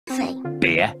coffee.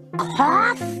 Beer.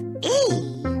 Coffee.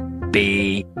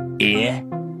 B-E.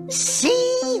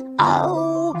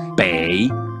 C-O.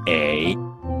 B-E.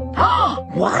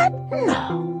 What?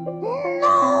 No.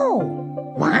 No.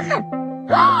 What?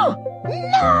 No.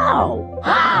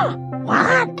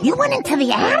 What? You went into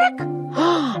the attic?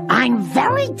 I'm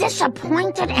very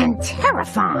disappointed and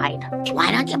terrified.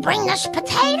 Why don't you bring this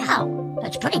potato?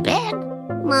 It's pretty big.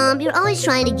 Mom, you're always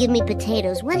trying to give me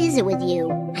potatoes. What is it with you?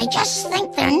 I just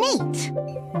think they're neat.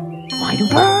 Why do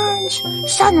birds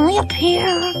suddenly appear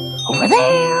over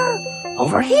there,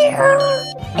 over here?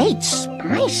 8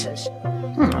 spices.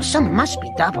 Some must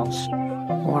be doubles.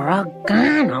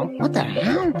 Oregano. What the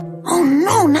hell? Oh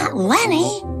no, not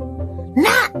Lenny.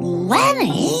 Not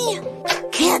Lenny.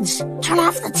 Kids, turn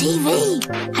off the TV.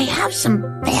 I have some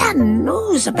bad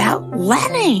news about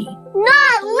Lenny.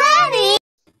 Not Lenny!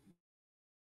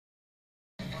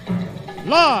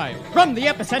 Live from the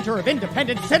epicenter of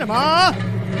independent cinema,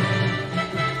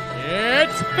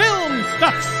 it's Film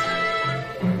Stuffs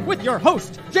with your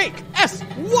host, Jake S.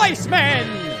 Weisman.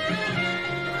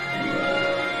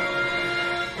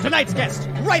 Tonight's guest,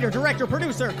 writer, director,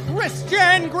 producer,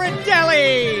 Christian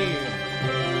Gridelli.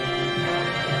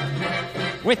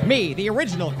 With me, the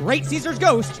original Great Caesar's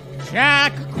Ghost,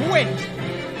 Jack Quint.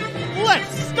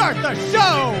 Let's start the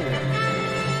show!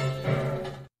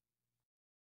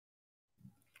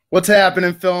 What's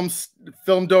happening, film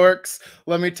dorks?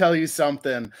 Let me tell you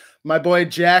something. My boy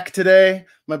Jack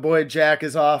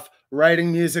is off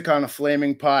writing music on a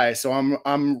flaming pie, so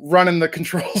I'm running the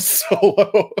controls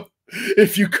solo.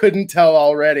 If you couldn't tell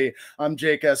already, I'm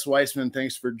Jake S. Weisman.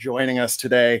 Thanks for joining us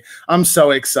today. I'm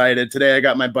so excited. Today I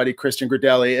got my buddy Christian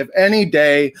Gridelli. If any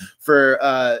day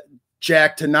for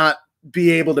Jack to not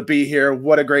be able to be here,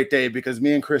 what a great day, because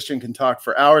me and Christian can talk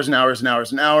for hours and hours and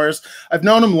hours and hours. I've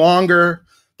known him longer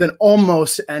than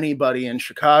almost anybody in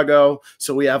Chicago,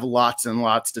 so we have lots and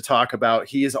lots to talk about.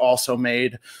 He has also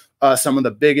made some of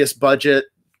the biggest budget,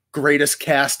 greatest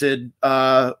casted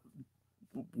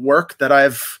work that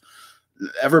I've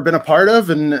ever been a part of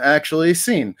and actually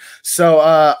seen. So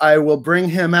I will bring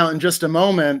him out in just a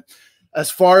moment.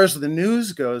 As far as the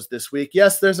news goes this week,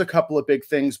 yes, there's a couple of big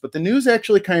things, but the news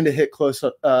actually kind of hit close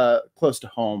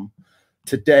to home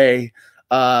today,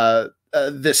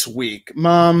 this week.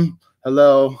 Mom,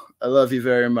 hello. I love you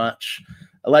very much.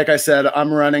 Like I said,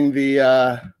 I'm running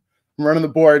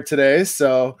the board today,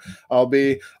 so I'll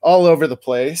be all over the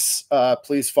place.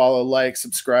 Please follow, like,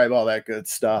 subscribe, all that good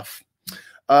stuff.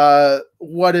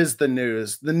 What is the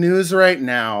news? The news right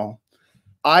now,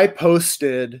 I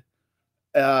posted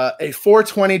a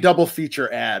 420 double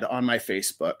feature ad on my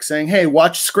Facebook saying, hey,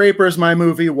 watch Scrapers, my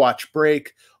movie, watch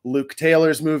Break, Luke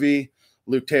Taylor's movie,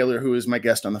 Luke Taylor, who is my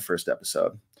guest on the first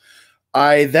episode.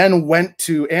 I then went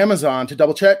to Amazon to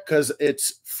double check because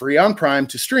it's free on Prime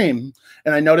to stream,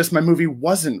 and I noticed my movie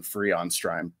wasn't free on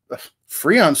Prime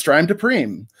to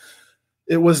Prime.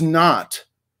 It was not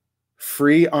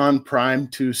free on Prime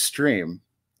to stream.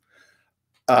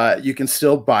 You can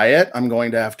still buy it. I'm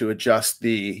going to have to adjust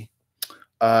the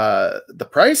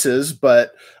prices,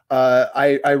 but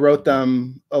I wrote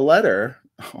them a letter.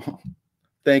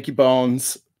 Thank you,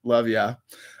 Bones. Love ya.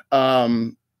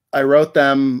 I wrote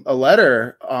them a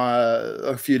letter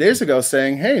a few days ago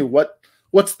saying, hey,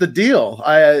 what's the deal?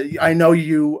 I know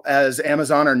you as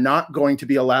Amazon are not going to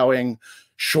be allowing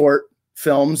short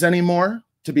films anymore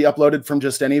to be uploaded from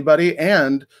just anybody,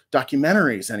 and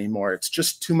documentaries anymore. It's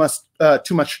just too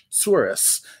much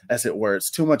source, as it were. It's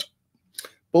too much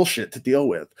bullshit to deal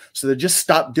with. So they just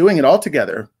stopped doing it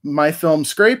altogether. My film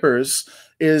Scrapers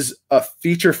is a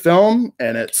feature film,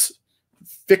 and it's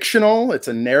fictional. It's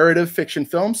a narrative fiction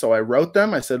film. So I wrote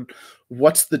them. I said,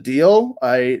 what's the deal?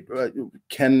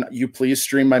 Can you please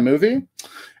stream my movie?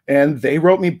 And they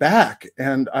wrote me back,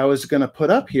 and I was going to put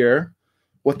up here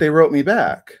what they wrote me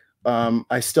back.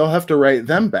 I still have to write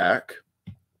them back.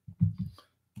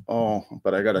 Oh,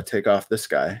 but I got to take off this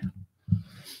guy.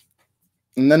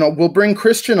 And then we'll bring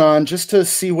Christian on just to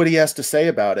see what he has to say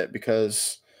about it,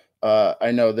 because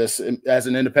I know this, as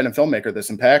an independent filmmaker, this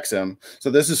impacts him.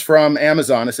 So this is from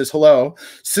Amazon. It says, hello.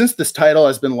 Since this title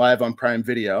has been live on Prime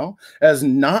Video, has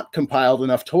not compiled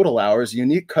enough total hours,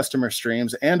 unique customer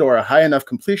streams, and or a high enough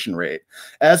completion rate.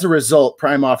 As a result,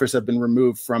 Prime offers have been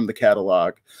removed from the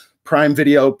catalog. Prime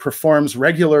Video performs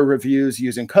regular reviews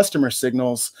using customer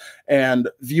signals and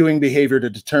viewing behavior to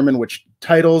determine which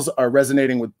titles are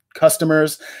resonating with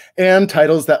customers, and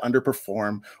titles that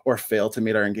underperform or fail to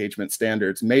meet our engagement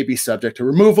standards may be subject to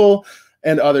removal,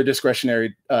 and other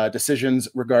discretionary decisions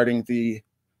regarding the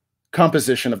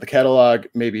composition of the catalog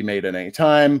may be made at any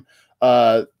time.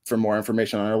 For more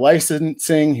information on our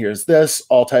licensing, here's this.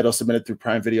 All titles submitted through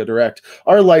Prime Video Direct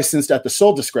are licensed at the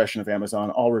sole discretion of Amazon.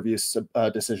 All review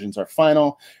decisions are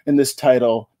final, and this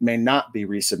title may not be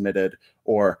resubmitted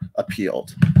or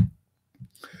appealed.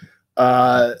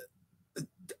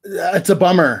 It's a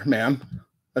bummer, man.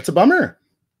 That's a bummer.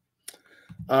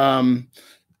 You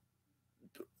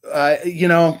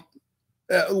know,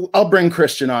 I'll bring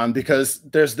Christian on because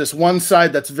there's this one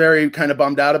side that's very kind of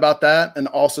bummed out about that, and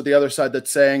also the other side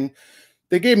that's saying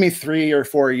they gave me 3 or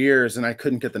 4 years and I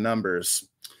couldn't get the numbers.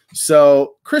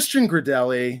 So Christian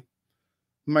Gridelli,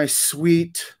 my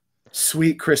sweet,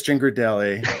 sweet Christian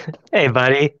Gridelli. Hey,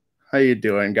 buddy. How you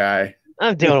doing, guy?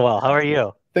 I'm doing well. How are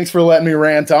you? Thanks for letting me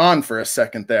rant on for a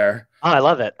second there. Oh, I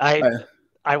love it.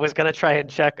 I was gonna try and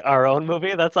check our own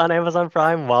movie that's on Amazon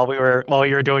Prime while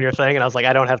you were doing your thing, and I was like,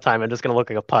 I don't have time. I'm just gonna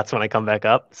look like a putz when I come back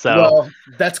up. So well,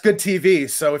 that's good TV.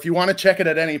 So if you want to check it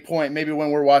at any point, maybe when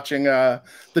we're watching the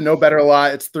No Better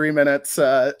Lot, it's 3 minutes,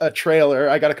 a trailer.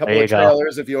 I got a couple of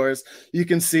trailers of yours. You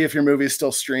can see if your movie's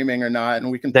still streaming or not, and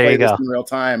we can play this in real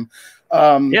time.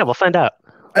 Yeah, we'll find out.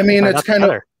 I mean, it's kind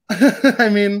of I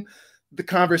mean, the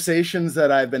conversations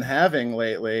that I've been having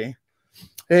lately.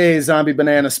 Hey, zombie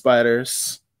banana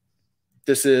spiders.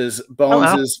 This is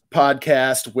Bones'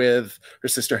 podcast with her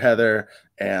sister Heather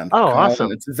and Colin.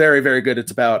 Awesome. It's very, very good.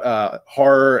 It's about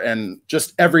horror and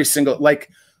just every single, like,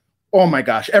 oh my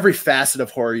gosh, every facet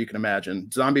of horror you can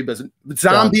imagine. Zombie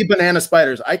banana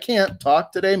spiders. I can't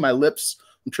talk today. My lips,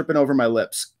 I'm tripping over my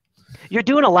lips. You're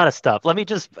doing a lot of stuff. Let me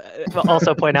just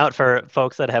also point out for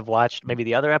folks that have watched maybe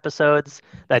the other episodes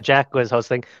that Jack was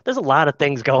hosting, there's a lot of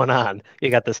things going on. You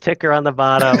got this ticker on the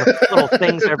bottom, little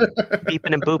things are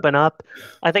beeping and booping up.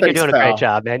 I think you're doing a great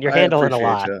job, man. You're handling a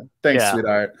lot. Thanks,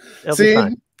 sweetheart. See,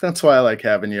 that's why I like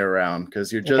having you around,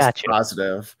 because you're just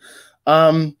positive.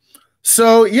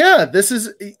 So yeah, this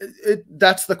is it.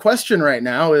 That's the question right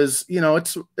now is, you know,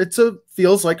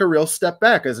 feels like a real step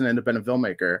back as an independent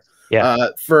filmmaker. Yeah.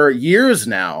 For years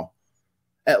now,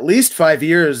 at least 5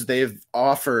 years, they've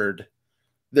offered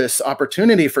this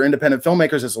opportunity for independent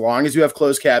filmmakers. As long as you have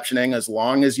closed captioning, as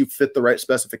long as you fit the right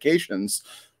specifications,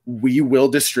 we will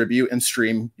distribute and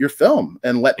stream your film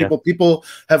and let people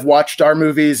have watched our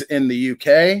movies in the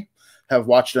UK, have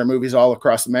watched our movies all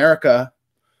across America.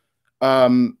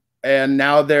 And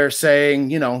now they're saying,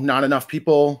 you know, not enough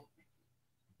people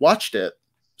watched it.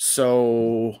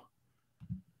 So,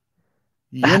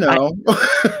 you know,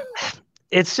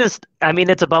 it's just, I mean,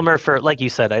 it's a bummer for, like you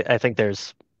said, I think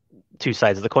there's two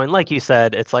sides of the coin. Like you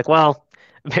said, it's like, well,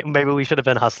 maybe we should have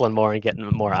been hustling more and getting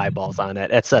more eyeballs on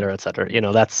it, et cetera, et cetera. You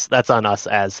know, that's on us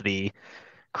as the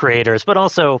creators, but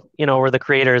also, you know, we're the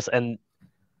creators, and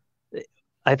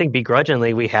I think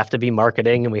begrudgingly we have to be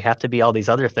marketing and we have to be all these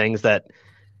other things that,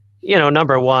 you know,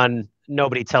 number one,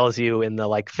 nobody tells you in the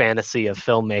like fantasy of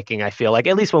filmmaking. I feel like,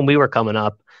 at least when we were coming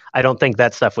up, I don't think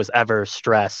that stuff was ever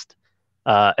stressed,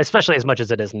 especially as much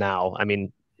as it is now. I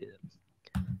mean,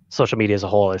 social media is a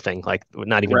whole other thing, like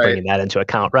not even bringing that into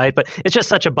account, right? But it's just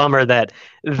such a bummer that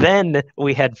then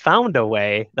we had found a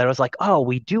way that was like, oh,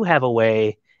 we do have a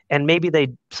way, and maybe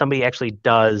somebody actually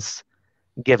does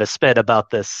give a spit about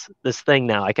this thing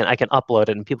now. I can upload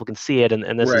it and people can see it,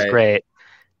 and this is great.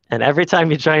 And every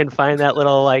time you try and find that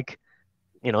little, like,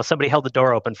 you know, somebody held the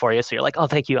door open for you, so you're like, oh,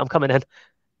 thank you, I'm coming in.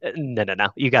 No.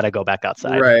 You got to go back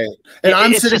outside. Right. And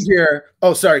I'm sitting here.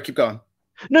 Oh, sorry. Keep going.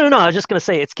 No. I was just going to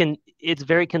say it's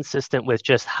very consistent with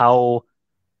just how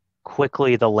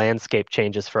quickly the landscape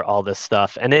changes for all this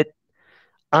stuff. And it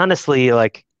honestly,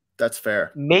 like, that's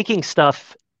fair. Making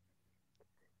stuff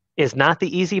is not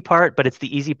the easy part, but it's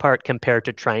the easy part compared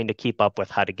to trying to keep up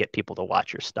with how to get people to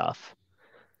watch your stuff.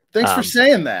 Thanks for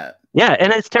saying that. Yeah,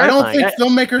 and it's terrifying. I don't think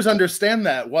filmmakers understand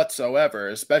that whatsoever,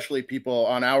 especially people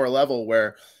on our level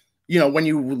where, you know, when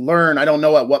you learn, I don't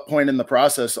know at what point in the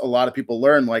process a lot of people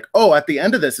learn, like, oh, at the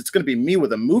end of this, it's going to be me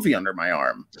with a movie under my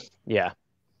arm. Yeah.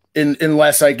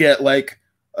 Unless I get like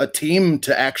a team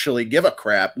to actually give a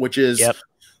crap, which is,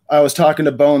 I was talking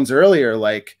to Bones earlier,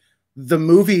 like the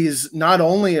movies, not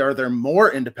only are there more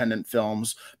independent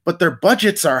films, but their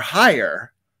budgets are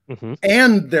higher. Mm-hmm.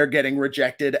 And they're getting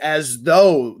rejected as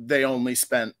though they only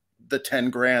spent the 10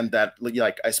 grand that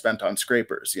like I spent on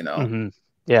Scrapers, you know? Mm-hmm.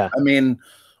 Yeah. I mean,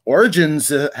 Origins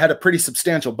had a pretty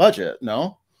substantial budget,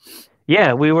 no?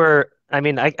 Yeah, we were, I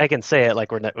mean, I can say it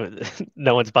like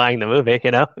no one's buying the movie,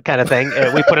 you know, kind of thing.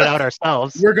 We put it out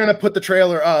ourselves. We're going to put the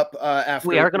trailer up after.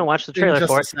 We are going to watch the trailer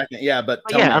for it. Yeah, but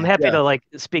yeah, I'm happy to like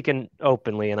speaking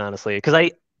openly and honestly,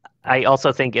 because I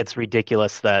also think it's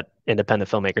ridiculous that independent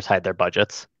filmmakers hide their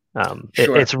budgets.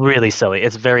 It's really silly.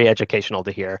 It's very educational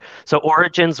to hear. So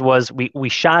Origins was, we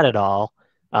shot it all.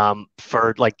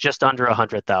 for like just under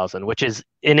 100,000, which is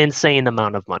an insane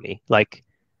amount of money. Like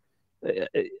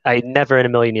I never in a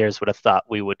million years would have thought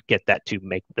we would get that to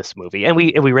make this movie. And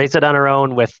we raised it on our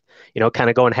own with, kind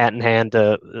of going hand in hand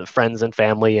to friends and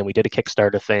family. And we did a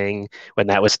Kickstarter thing when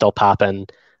that was still popping,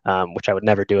 which I would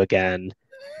never do again,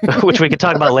 which we could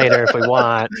talk about later if we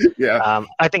want. Yeah.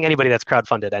 I think anybody that's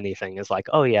crowdfunded anything is like,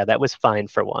 oh yeah, that was fine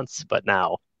for once, but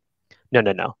now,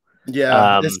 no.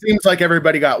 Yeah. It seems like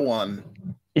everybody got one.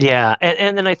 Yeah.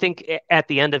 And then I think at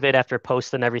the end of it, after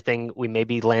post and everything, we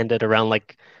maybe landed around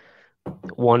like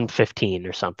 115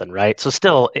 or something, right? So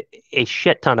still a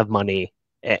shit ton of money,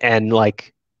 and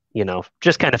like,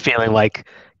 just kind of feeling like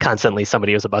constantly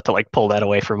somebody was about to like pull that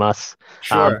away from us.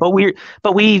 Sure. But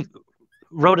we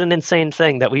wrote an insane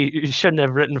thing that we shouldn't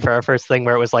have written for our first thing,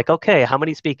 where it was like, okay, how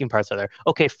many speaking parts are there?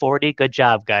 Okay, 40. Good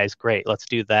job, guys. Great. Let's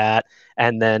do that.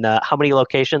 And then how many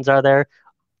locations are there?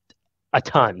 A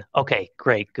ton. Okay,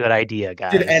 great. Good idea,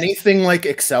 guys. Did anything like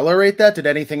accelerate that? Did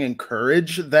anything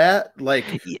encourage that? Like,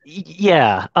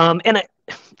 yeah. And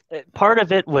part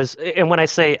of it was, and when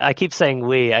I keep saying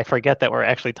we, I forget that we're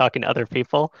actually talking to other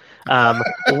people.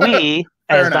 We,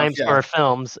 as DimeStore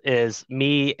Films, is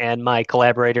me and my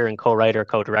collaborator and co-writer,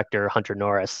 co-director, Hunter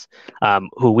Norris,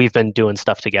 who we've been doing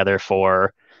stuff together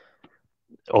for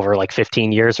over like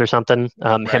 15 years or something.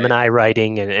 Right. Him and I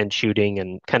writing and shooting,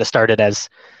 and kind of started as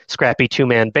scrappy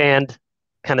two-man band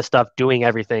kind of stuff, doing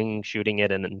everything, shooting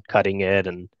it and cutting it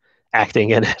and acting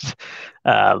in it.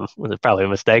 Was probably a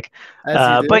mistake.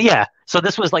 But yeah, so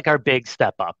this was like our big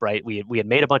step up, right? We had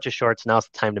made a bunch of shorts. Now it's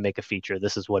time to make a feature.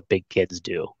 This is what big kids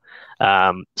do.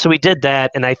 So we did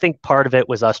that. And I think part of it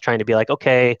was us trying to be like,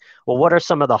 okay, well, what are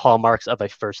some of the hallmarks of a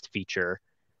first feature?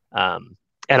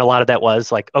 And a lot of that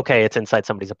was like, okay, it's inside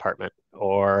somebody's apartment,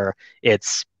 or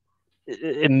it's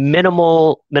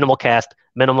minimal cast,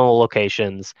 minimal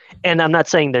locations. And I'm not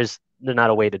saying there's not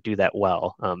a way to do that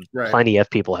well. Right. Plenty of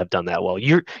people have done that well.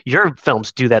 Your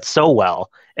films do that so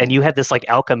well, and you have this like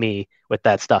alchemy with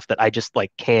that stuff that I just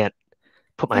like can't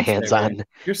put my hands on.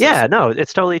 Yeah, no,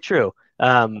 it's totally true.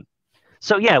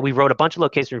 So yeah, we wrote a bunch of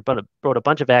locations, we wrote a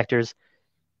bunch of actors.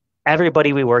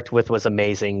 Everybody we worked with was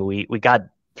amazing. We got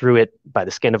through it by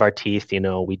the skin of our teeth.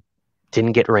 We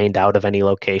didn't get rained out of any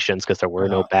locations because there were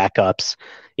no backups.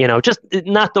 Just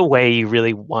not the way you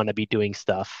really want to be doing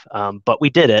stuff. But we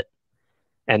did it,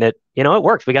 and it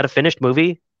worked. We got a finished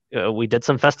movie. We did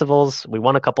some festivals. We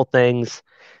won a couple things.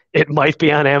 It might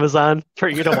be on Amazon for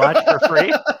you to watch for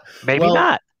free. Maybe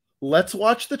not. Let's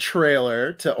watch the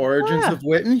trailer to Origins of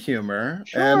Wit and Humor.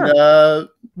 Sure.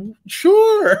 And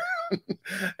sure.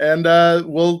 And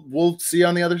we'll see you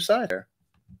on the other side here.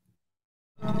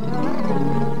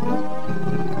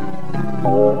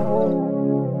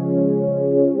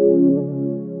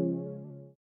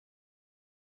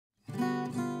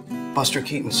 Buster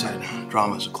Keaton said,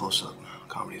 drama is a close-up,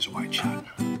 comedy is a wide shot.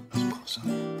 It's a close-up.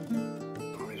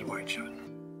 Comedy is a wide shot.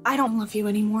 I don't love you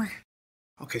anymore.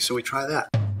 Okay, so we try that.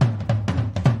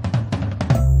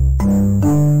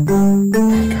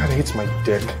 God hates my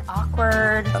dick.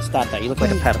 Awkward. Stop that. You look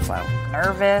like a pedophile.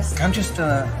 Nervous. I'm just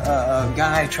a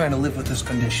guy trying to live with this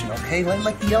condition, okay?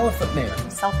 Like the Elephant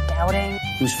Man. Self-doubting.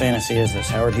 Whose fantasy is this?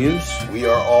 Howard Hughes? We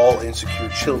are all insecure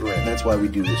children. That's why we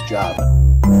do this job.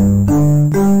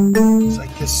 It's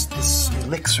like this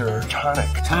elixir tonic.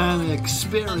 Tonic,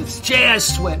 spirits,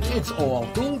 jazz sweat. It's all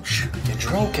gooch. You're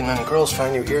drunk and then girls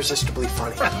find you irresistibly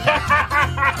funny.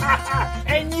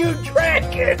 And you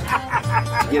drank it.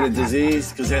 Get a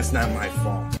disease? Because that's not my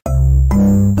fault.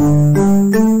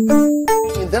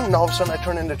 And then all of a sudden I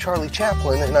turn into Charlie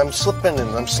Chaplin and I'm slipping and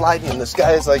I'm sliding and this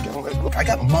guy is like, look, I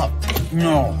got mugged.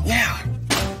 No. Yeah.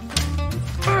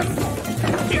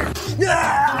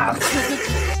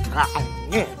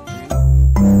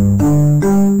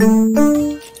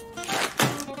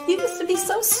 You used to be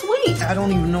so sweet. I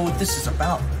don't even know what this is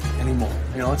about anymore.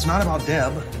 It's not about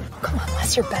Deb. Oh, come on,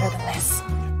 Les, you're better than this.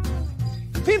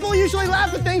 People usually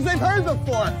laugh at things they've heard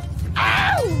before.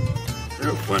 Ow!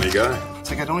 You're a funny guy. It's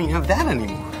like I don't even have that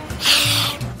anymore.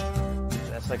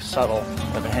 That's like subtle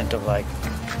with a hint of like,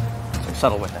 it's like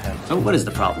subtle with a hint. So what is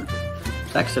the problem?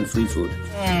 Sex and free food.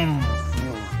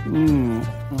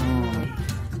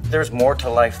 There's more to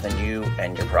life than you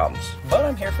and your problems. But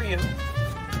I'm here for you.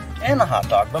 And the hot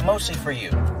dog, but mostly for you.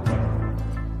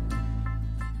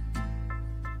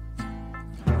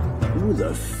 Who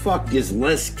the fuck is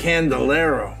Les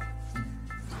Candelero?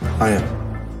 I am.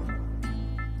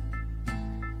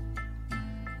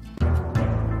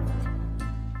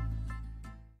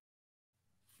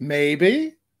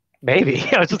 Maybe.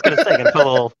 I was just gonna say, do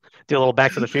a little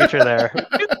Back to the Future there.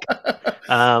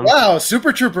 Wow,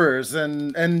 Super Troopers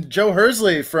and Joe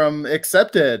Hersley from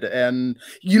Accepted. And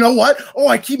you know what? Oh,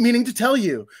 I keep meaning to tell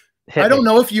you. I don't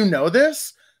know if you know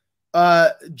this.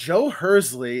 Joe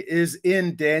Hersley is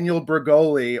in Daniel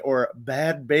Bergoli or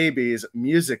Bad Baby's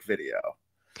music video.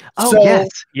 Oh, so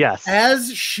yes.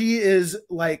 As she is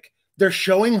like, they're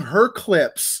showing her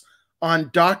clips on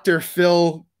Dr.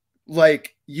 Phil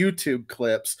like YouTube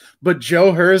clips, but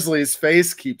Joe Hersley's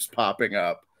face keeps popping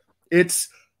up. It's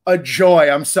a joy.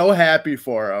 I'm so happy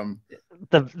for him.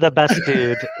 The best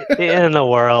dude in the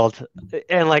world,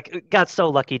 and like got so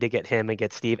lucky to get him and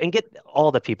get Steve and get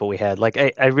all the people we had. Like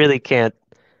I really can't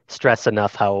stress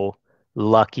enough how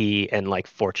lucky and like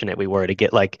fortunate we were to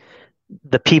get like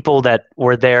the people that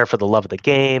were there for the love of the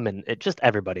game, and it just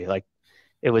everybody. Like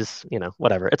it was, you know,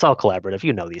 whatever. It's all collaborative.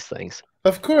 You know these things.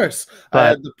 Of course. But I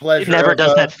had the pleasure. It never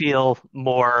does that feel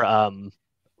more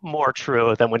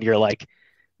true than when you're like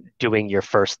doing your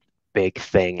first big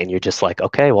thing and you're just like,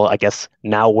 okay, well, I guess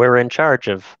now we're in charge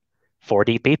of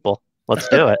 40 people. Let's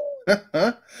do it.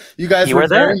 You guys were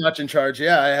very much in charge.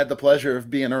 Yeah, I had the pleasure of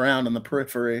being around in the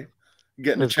periphery,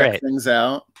 getting to check things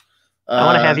out. I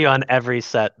want to have you on every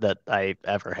set that I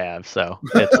ever have, so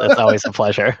it's always a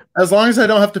pleasure. As long as I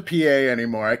don't have to PA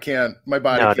anymore, I can't. My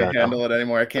body can't handle it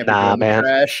anymore. I can't be doing the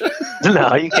trash.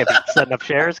 No, you can't be setting up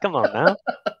chairs. Come on now.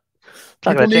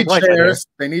 People need chairs.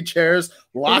 They need chairs.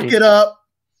 Lock it up.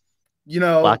 You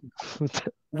know,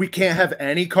 we can't have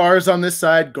any cars on this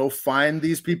side. Go find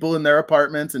these people in their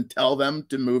apartments and tell them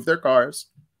to move their cars.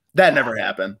 That never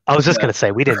happened. I was just going to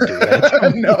say, we didn't do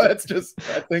that. No, it's just,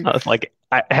 I think. I was like,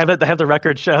 I have the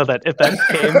record show that if that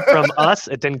came from us,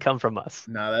 it didn't come from us.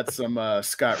 No, that's some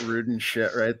Scott Rudin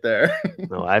shit right there.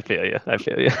 No, I feel you. I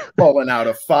feel you. Pulling out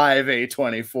of 5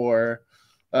 A24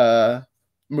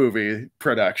 movie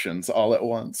productions all at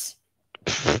once.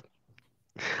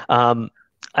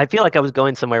 I feel like I was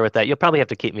going somewhere with that. You'll probably have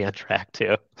to keep me on track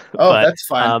too. Oh, but, that's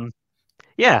fine.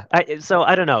 Yeah. So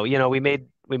I don't know. You know, we made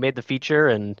the feature,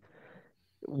 and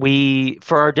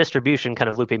for our distribution, kind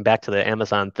of looping back to the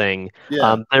Amazon thing.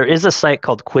 Yeah. There is a site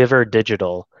called Quiver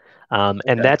Digital,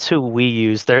 and that's who we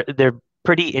use. They're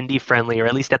pretty indie friendly, or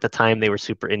at least at the time they were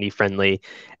super indie friendly.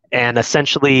 And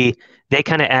essentially, they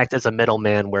kind of act as a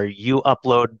middleman where you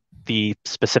upload the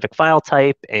specific file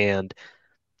type and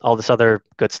all this other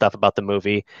good stuff about the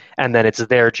movie, and then it's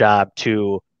their job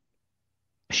to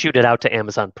shoot it out to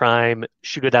Amazon Prime,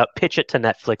 shoot it out, pitch it to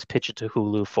Netflix, pitch it to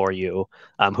Hulu for you,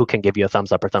 who can give you a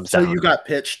thumbs up or thumbs down. So you got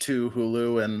pitched to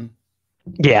Hulu and...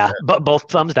 Yeah, but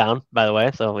both thumbs down, by the way.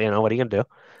 So, you know, what are you going to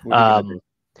do?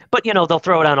 But, you know, they'll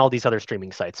throw it on all these other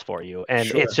streaming sites for you. And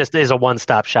it's just is a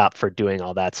one-stop shop for doing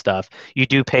all that stuff. You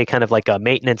do pay kind of like a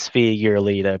maintenance fee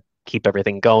yearly to keep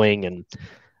everything going and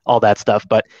all that stuff.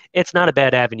 But it's not a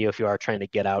bad avenue if you are trying to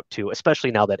get out to, especially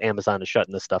now that Amazon is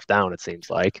shutting this stuff down, it seems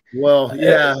like. Well,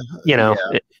 yeah. You know,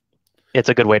 it's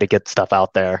a good way to get stuff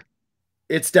out there.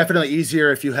 It's definitely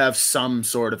easier if you have some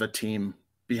sort of a team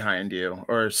behind you,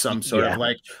 or some sort of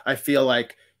like, I feel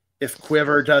like if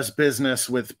Quiver does business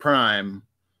with Prime,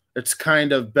 it's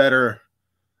kind of better.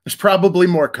 There's probably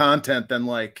more content than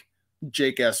like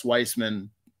Jake S. Weisman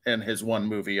and his one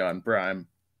movie on Prime.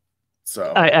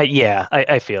 So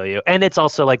I feel you. And it's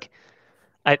also like,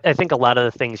 I think a lot of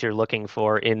the things you're looking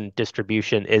for in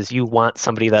distribution is you want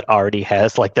somebody that already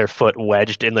has like their foot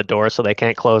wedged in the door so they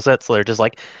can't close it. So they're just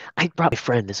like, I brought my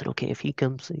friend. Is it okay if he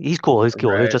comes? He's cool. He's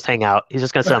cool. Right. He'll just hang out. He's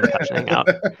just going to sit on the couch and hang out.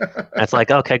 That's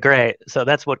like, okay, great. So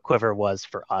that's what Quiver was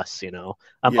for us, you know.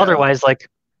 Otherwise, like,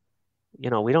 you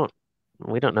know, we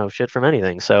don't know shit from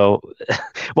anything. So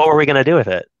what were we going to do with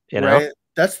it? You know? Right.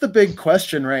 That's the big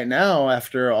question right now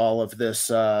after all of this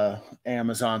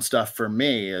Amazon stuff for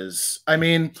me is, I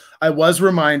mean, I was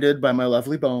reminded by my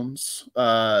lovely bones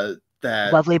that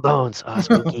lovely bones. Oh,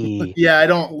 spooky. Yeah,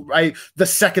 the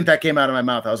second that came out of my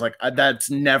mouth, I was like, that's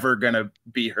never gonna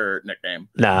be her nickname.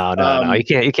 No.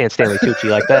 You can't Stanley Tucci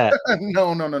like that.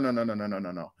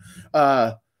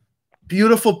 No.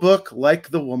 Beautiful book, like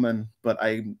the woman, but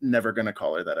I'm never going to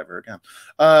call her that ever again.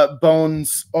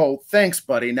 Bones. Oh, thanks,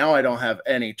 buddy. Now I don't have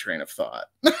any train of thought.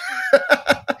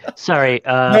 Sorry.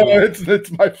 No,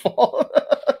 it's my fault.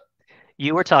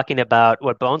 You were talking about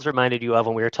what Bones reminded you of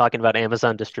when we were talking about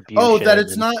Amazon distribution. Oh, that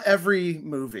it's not every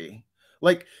movie.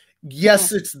 Like,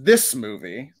 yes, it's this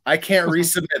movie. I can't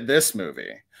resubmit this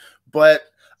movie, but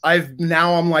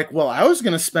I'm like, well, I was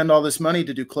going to spend all this money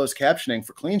to do closed captioning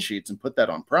for Clean Sheets and put that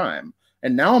on Prime.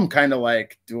 And now I'm kind of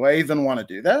like, do I even want to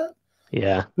do that?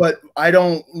 Yeah. But I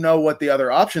don't know what the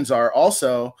other options are.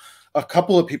 Also, a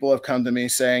couple of people have come to me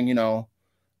saying, you know,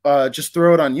 just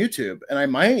throw it on YouTube. And I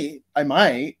might, but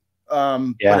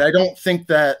I don't think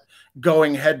that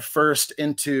going headfirst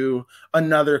into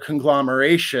another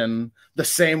conglomeration the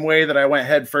same way that I went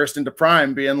headfirst into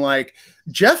Prime, being like,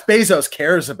 Jeff Bezos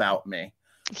cares about me.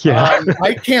 Yeah.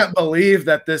 I can't believe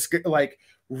that this, like,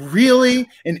 really,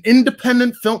 an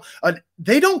independent film,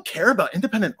 they don't care about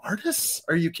independent artists?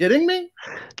 Are you kidding me?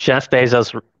 Jeff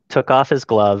Bezos took off his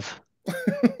glove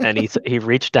and he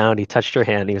reached down, he touched your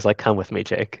hand, he was like, come with me,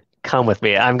 Jake. Come with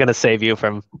me. I'm going to save you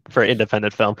for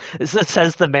independent film. This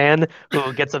says the man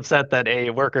who gets upset that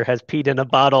a worker has peed in a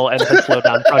bottle and has slowed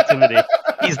down proximity.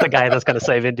 He's the guy that's going to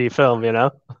save indie film, you know?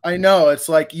 I know. It's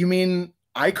like, you mean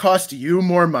I cost you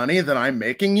more money than I'm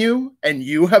making you, and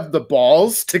you have the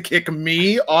balls to kick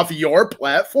me off your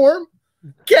platform?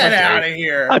 Get out of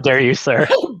here. How dare you, sir?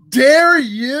 How dare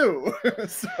you?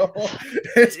 So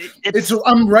it's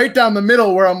I'm right down the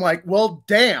middle where I'm like, well,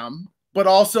 damn. But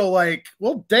also like,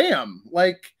 well, damn,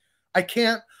 like I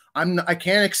can't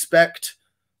expect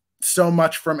so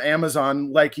much from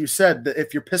Amazon. Like you said, that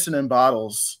if you're pissing in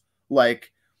bottles,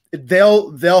 like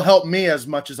they'll help me as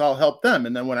much as I'll help them.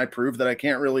 And then when I prove that I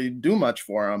can't really do much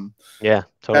for them, yeah,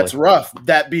 totally. That's rough.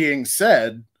 That being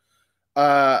said,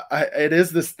 it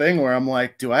is this thing where I'm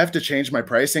like, do I have to change my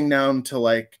pricing down to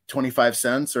like 25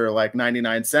 cents or like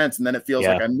 99 cents? And then it feels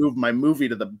like I moved my movie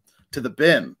to the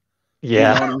bin.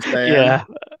 Yeah. You know what I'm saying? Yeah.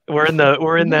 We're in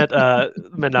that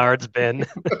Menards bin.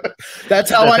 That's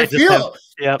how I feel.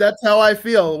 Yeah. That's how I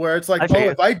feel, where it's like,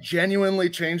 if I genuinely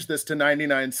change this to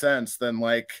 99 cents, then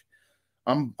like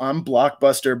I'm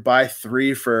Blockbuster buy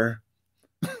 3 for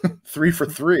 3 for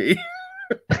 3.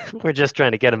 We're just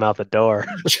trying to get him out the door.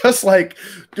 Just like,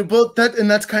 but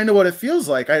that's kind of what it feels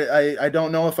like. I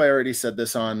don't know if I already said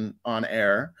this on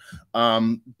air.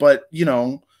 But you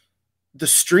know, the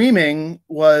streaming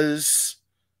was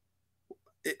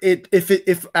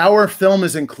if our film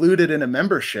is included in a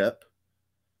membership,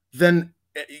 then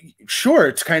sure,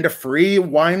 it's kind of free.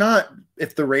 Why not?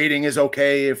 If the rating is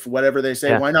okay, if whatever they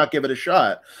say, why not give it a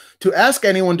shot? To ask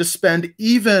anyone to spend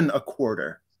even a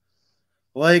quarter,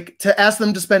 like to ask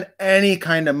them to spend any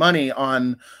kind of money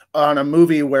on a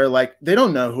movie where like they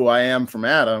don't know who I am from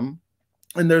Adam,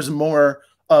 and there's more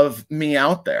of me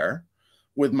out there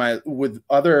with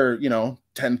other, you know,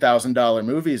 $10,000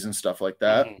 movies and stuff like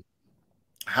that.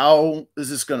 How is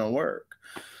this going to work?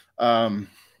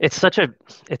 It's such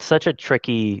a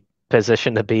tricky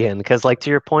position to be in, because like to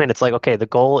your point, it's like, okay, the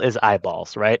goal is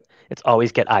eyeballs, right? It's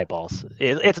always get eyeballs.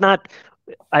 It's not,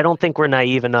 I don't think we're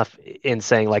naive enough in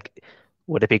saying like,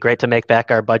 would it be great to make back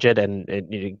our budget and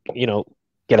you know,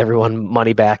 get everyone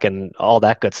money back and all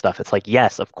that good stuff? It's like,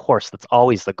 yes, of course, that's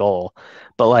always the goal.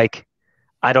 But like,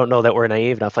 I don't know that we're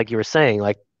naive enough. Like you were saying,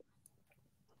 like,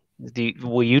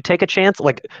 will you take a chance?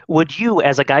 Like, would you,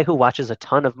 as a guy who watches a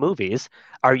ton of movies,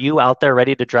 are you out there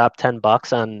ready to drop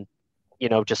 $10 on, you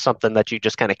know, just something that you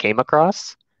just kind of came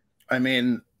across? I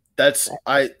mean, it's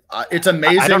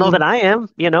amazing. I don't know that I am,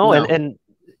 you know, No. and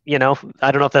you know,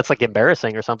 I don't know if that's like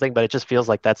embarrassing or something, but it just feels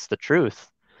like that's the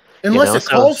truth. Unless you know? it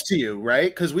calls to you, right?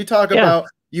 Because we talk about,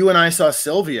 you and I saw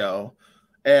Silvio,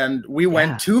 and we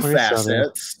went to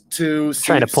Facets to see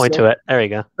trying to point to it. There you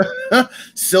go.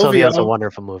 Silvio's a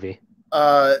wonderful movie.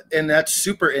 And that's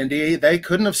super indie. They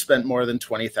couldn't have spent more than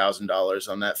 $20,000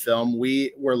 on that film.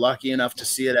 We were lucky enough to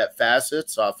see it at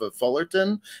Facets off of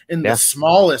Fullerton in the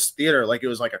smallest theater. Like it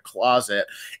was like a closet.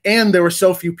 And there were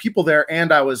so few people there,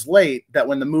 and I was late, that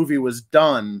when the movie was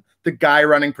done, the guy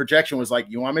running projection was like,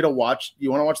 you want to watch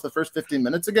the first 15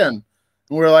 minutes again?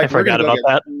 And we're like, we're gonna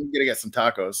get some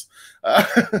tacos.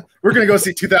 We're gonna go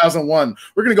see 2001.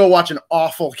 We're gonna go watch an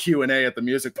awful Q&A at the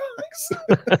Music Box.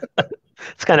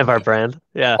 It's kind of our brand.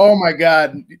 Yeah. Oh my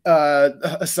God.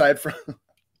 Aside from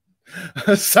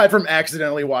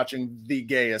accidentally watching the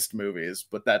gayest movies,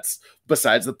 but that's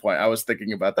besides the point. I was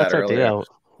thinking about that earlier.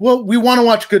 Well, we want to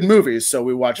watch good movies, so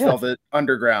we watch Velvet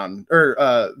Underground or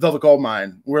Velvet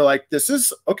Goldmine. We're like, this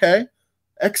is okay,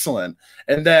 excellent.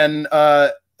 And then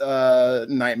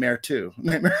Nightmare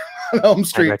on Elm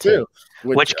Street 2,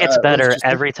 which gets better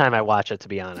every time I watch it, to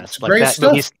be honest. Like great that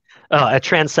stuff. movie, it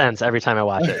transcends every time I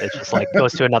watch it. It just like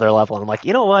goes to another level, and I'm like,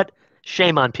 you know what?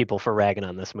 Shame on people for ragging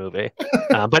on this movie.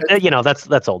 But you know,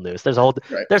 that's old news. There's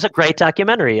a great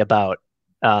documentary about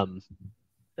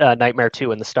Nightmare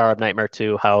 2 and the star of Nightmare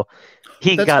 2, how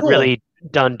he got really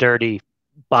done dirty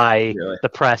by the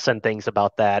press and things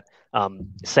about that,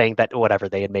 saying that whatever,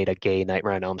 they had made a gay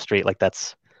Nightmare on Elm Street, like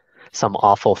that's some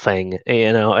awful thing,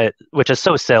 you know, which is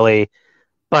so silly.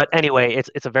 But anyway,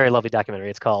 it's a very lovely documentary.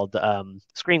 It's called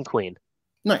Scream Queen.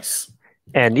 Nice.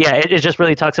 And yeah, it just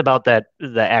really talks about the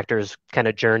actor's kind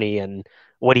of journey and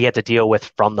what he had to deal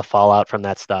with from the fallout from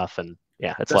that stuff. And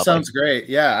Yeah, it's that lovely. sounds great.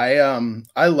 Yeah,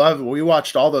 I love. We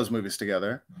watched all those movies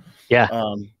together. Yeah.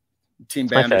 Team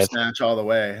It's my fave. Bandersnatch all the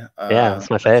way. Yeah, that's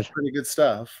my fave. Pretty good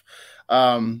stuff.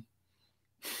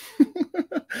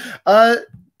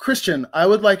 Christian, I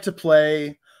would like to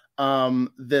play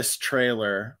this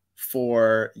trailer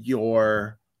for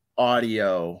your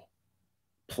audio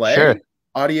play. Sure.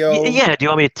 Audio. Yeah. Do you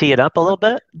want me to tee it up a little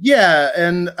bit? Yeah,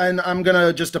 and I'm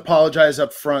gonna just apologize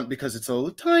up front because it's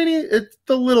it's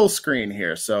the little screen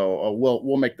here, so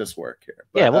we'll make this work here.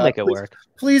 But, yeah, we'll make it work.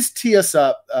 Please tee us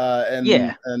up, and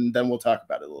then we'll talk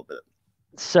about it a little bit.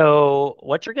 So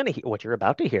what you're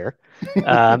about to hear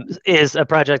is a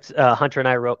project Hunter and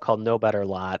I wrote called No Better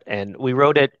Lot, and we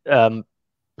wrote it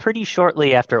pretty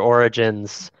shortly after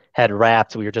Origins had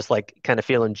wrapped. We were just like kind of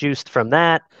feeling juiced from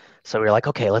that. So we were like,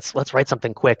 okay, let's write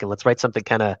something quick, and let's write something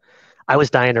kind of. I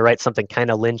was dying to write something kind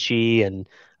of Lynchy and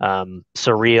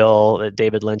surreal,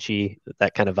 David Lynchy,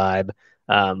 that kind of vibe.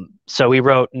 So we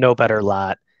wrote No Better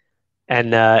Lot,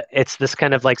 and it's this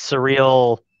kind of like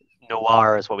surreal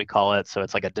noir is what we call it. So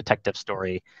it's like a detective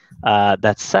story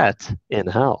that's set in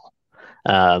hell.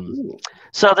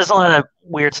 So there's a lot of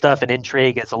weird stuff and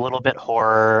intrigue. It's a little bit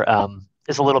horror.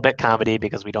 It's a little bit comedy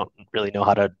because we don't really know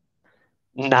how to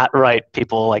not write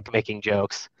people like making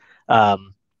jokes,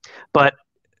 but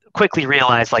quickly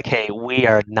realized like, hey, we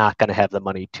are not going to have the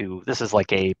money to. This is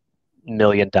like a $1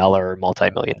 million,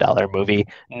 multi-million-dollar movie.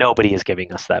 Nobody is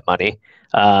giving us that money.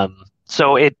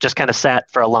 So it just kind of sat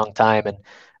for a long time, and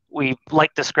we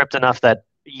liked the script enough that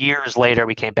years later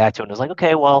we came back to it and was like,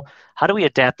 okay, well, how do we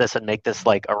adapt this and make this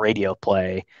like a radio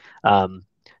play?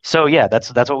 So yeah,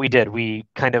 that's what we did. We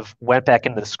kind of went back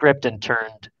into the script and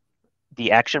turned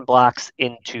the action blocks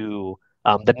into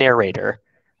the narrator.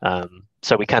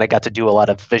 So we kind of got to do a lot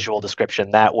of visual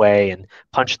description that way and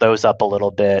punch those up a little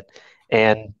bit.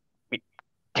 And we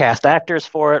cast actors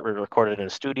for it. We recorded in a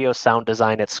studio, sound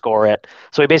design it, score it.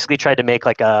 So we basically tried to make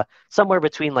like somewhere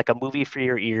between like a movie for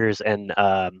your ears and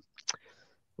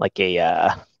like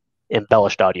a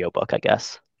embellished audiobook, I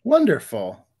guess.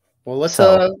 Wonderful. Well, let's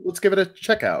give it a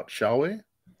check out, shall we?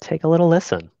 Take a little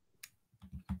listen.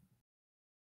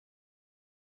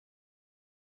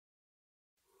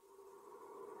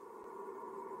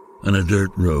 On a dirt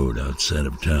road outside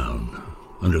of town,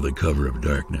 under the cover of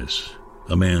darkness,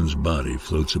 a man's body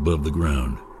floats above the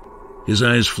ground. His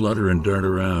eyes flutter and dart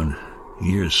around.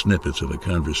 He hears snippets of a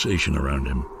conversation around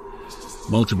him.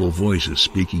 Multiple voices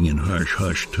speaking in harsh,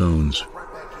 hushed tones,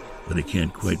 but he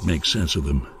can't quite make sense of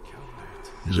them.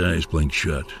 His eyes blink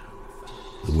shut.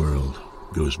 The world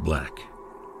goes black.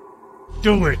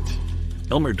 Do it!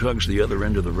 Elmer tugs the other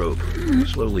end of the rope,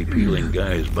 slowly peeling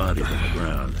Guy's body from the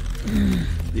ground.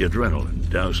 The adrenaline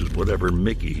douses whatever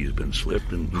Mickey he's been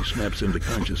slipped, and he snaps into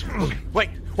consciousness. Wait!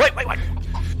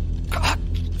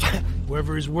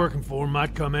 Whoever he's working for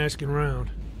might come asking around.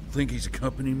 Think he's a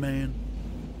company man?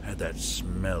 Had that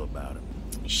smell about him.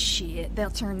 Shit,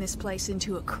 they'll turn this place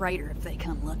into a crater if they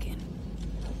come looking.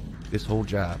 This whole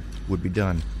job would be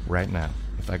done right now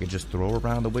if I could just throw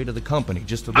around the weight of the company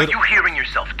just a little. Are you hearing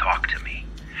yourself talk to me?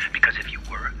 Because if you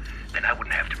were, then I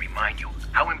wouldn't have to remind you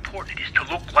how important it is to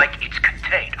look like it's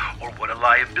contained, or what a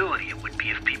liability it would be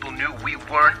if people knew we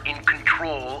weren't in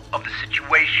control of the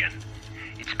situation.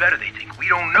 It's better they think we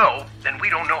don't know than we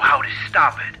don't know how to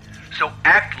stop it. So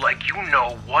act like you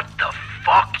know what the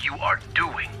fuck you are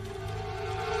doing.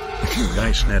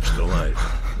 Guy snaps to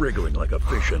life, wriggling like a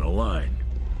fish in a line.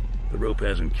 The rope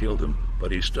hasn't killed him,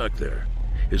 but he's stuck there,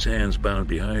 his hands bound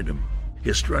behind him.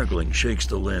 His struggling shakes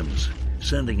the limbs,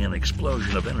 sending an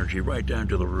explosion of energy right down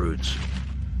to the roots.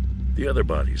 The other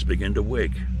bodies begin to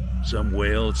wake. Some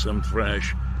wail, some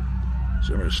thrash,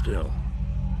 some are still,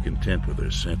 content with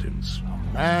their sentence.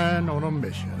 Man on a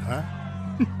mission, huh?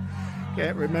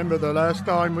 Can't remember the last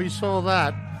time we saw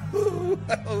that.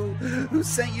 Who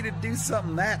sent you to do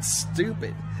something that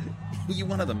stupid? You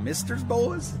one of the Mister's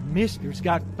boys? Mister's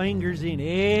got fingers in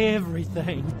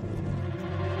everything.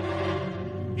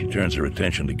 She turns her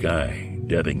attention to Guy,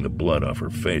 dabbing the blood off her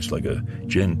face like a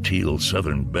genteel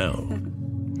southern belle.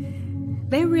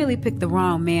 They really picked the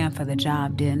wrong man for the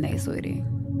job, didn't they, sweetie?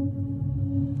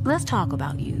 Let's talk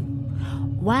about you.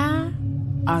 Why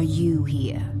are you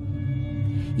here?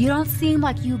 You don't seem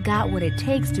like you got what it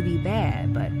takes to be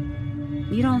bad, but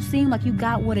you don't seem like you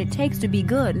got what it takes to be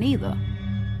good, neither.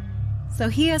 So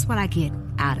here's what I get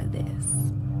out of this.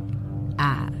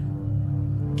 I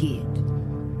get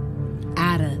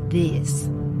out of this.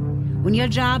 When your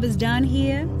job is done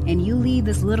here, and you leave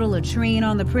this little latrine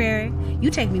on the prairie, you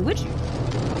take me with you.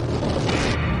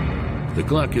 The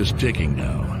clock is ticking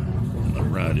now, and the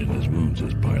rot in his wounds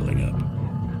is piling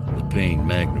up. The pain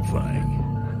magnifying.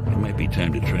 It might be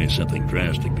time to try something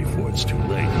drastic before it's too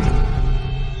late.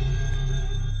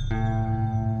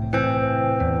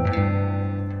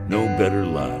 No Better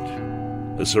Lot,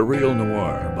 a surreal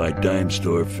noir by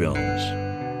DimeStore Films.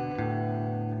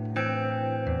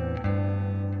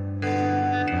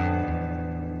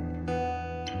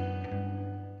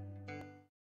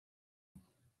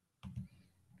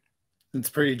 It's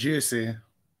pretty juicy.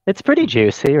 It's pretty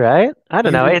juicy, right? I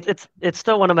don't know. It's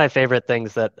still one of my favorite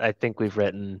things that I think we've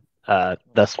written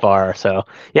thus far. So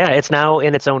yeah, it's now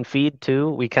in its own feed too.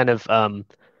 We kind of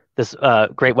this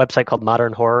great website called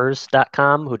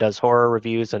modernhorrors.com who does horror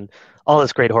reviews and all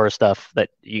this great horror stuff that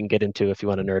you can get into if you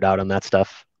want to nerd out on that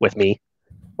stuff with me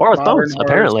or with both,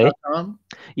 apparently.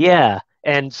 Yeah,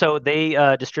 and so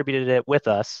they distributed it with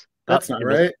us. That's not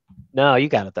right. No, you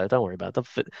got it though. Don't worry about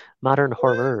it.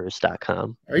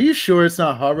 Modernhorrors.com. Are you sure it's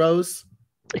not horrors?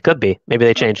 It could be. Maybe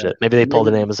they changed it. Maybe they pulled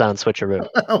an Amazon switcheroo.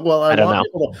 Well, I don't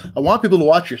know. I want people to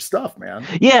watch your stuff, man.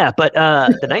 Yeah, but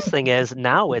the nice thing is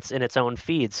now it's in its own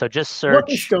feed. So just search. What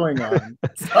is going on?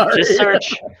 Sorry. Just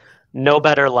search No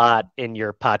Better Lot in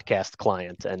your podcast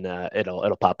client, and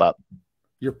it'll pop up.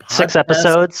 Your podcast 6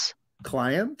 episodes.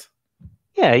 Client?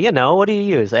 Yeah, you know, what do you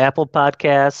use? Apple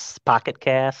Podcasts, Pocket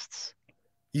Casts.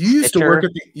 You used to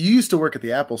work at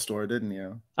the Apple Store, didn't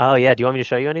you? Oh yeah. Do you want me to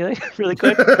show you anything really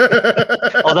quick?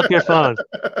 Hold up your phone.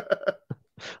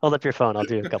 Hold up your phone. I'll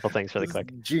do a couple things really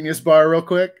quick. Genius bar real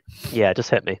quick. Yeah, just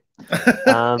hit me.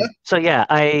 So yeah,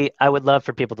 I would love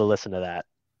for people to listen to that.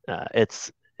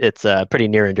 It's pretty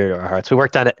near and dear to our hearts. We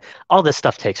worked on it. All this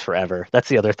stuff takes forever. That's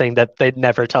the other thing that they'd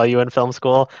never tell you in film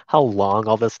school, how long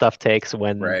all this stuff takes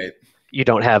when you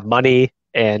don't have money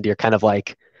and you're kind of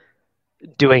like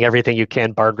doing everything you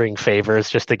can, bartering favors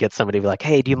just to get somebody to be like,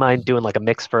 hey, do you mind doing like a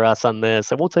mix for us on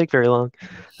this? It won't take very long.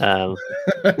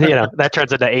 That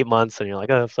turns into 8 months and you're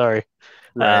like, oh, sorry.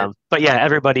 Right. But yeah,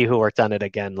 everybody who worked on it,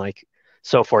 again, like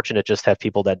so fortunate just have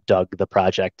people that dug the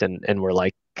project and were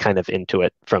like kind of into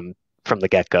it from the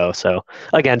get-go. So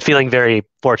again, feeling very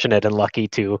fortunate and lucky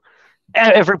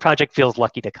every project feels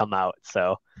lucky to come out.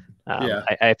 So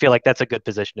I feel like that's a good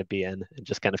position to be in and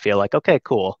just kind of feel like, okay,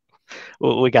 cool.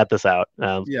 We got this out.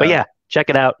 But yeah, check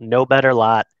it out. No Better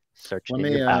Lot. Search in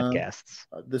your podcasts.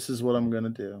 This is what I'm gonna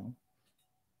do.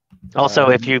 Also,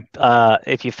 if you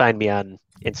find me on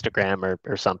Instagram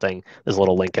or something, there's a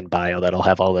little link in bio that'll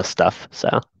have all this stuff.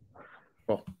 So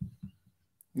cool.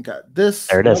 Got this.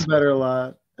 There it is. No Better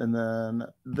Lot, and then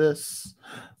this.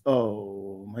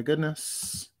 Oh my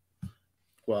goodness.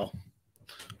 Well,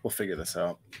 we'll figure this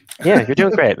out. Yeah, you're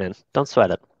doing great, man. Don't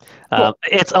sweat it. Cool.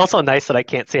 It's also nice that I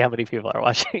can't see how many people are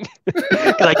watching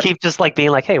because I keep just like being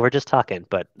like, "Hey, we're just talking,"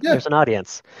 but there's an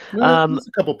audience. There's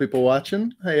a couple people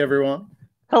watching. Hey, everyone.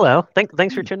 Hello.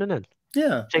 Thanks for tuning in.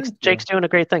 Yeah, Jake's doing a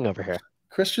great thing over here.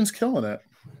 Christian's killing it.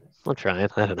 I'm trying.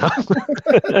 I don't know.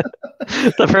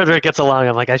 The further it gets along,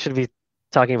 I'm like, I should be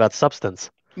talking about substance.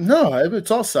 No,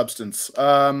 it's all substance.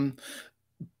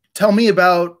 Tell me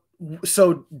about.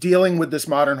 So dealing with this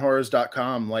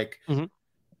modernhorrors.com, like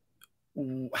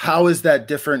how is that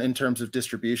different in terms of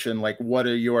distribution? Like what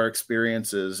are your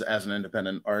experiences as an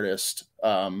independent artist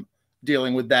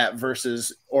dealing with that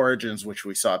versus Origins, which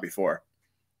we saw before?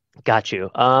 Got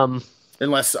you.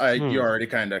 Unless you already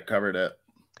kind of covered it.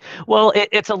 Well,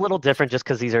 it's a little different just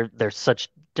because they're such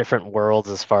different worlds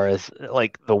as far as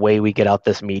like the way we get out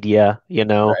this media, you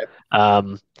know?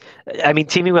 Right. I mean,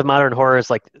 teaming with Modern Horrors,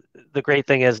 like the great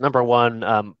thing is, number one,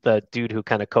 the dude who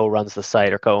kind of co-runs the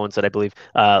site or co-owns it, I believe,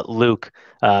 Luke,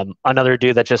 another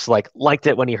dude that just like liked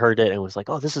it when he heard it and was like,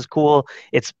 oh, this is cool.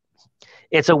 It's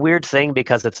a weird thing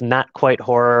because it's not quite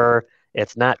horror.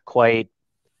 It's not quite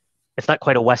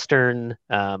a Western.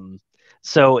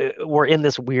 So we're in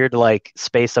this weird like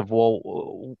space of,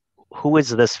 well, who is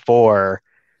this for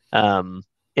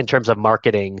in terms of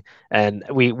marketing? And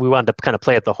we wanted to kind of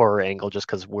play at the horror angle just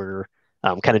because we're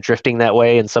kind of drifting that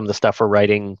way in some of the stuff we're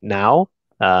writing now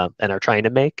and are trying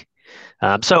to make.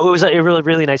 So it was a really,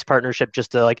 really nice partnership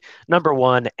just to like, number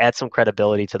one, add some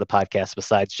credibility to the podcast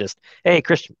besides just, hey,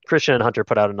 Christian and Hunter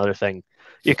put out another thing.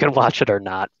 You can watch it or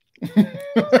not.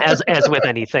 as with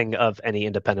anything of any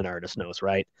independent artist knows,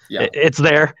 right? Yeah. It's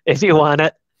there if you want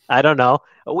it. I don't know.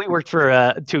 We worked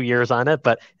for 2 years on it,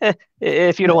 but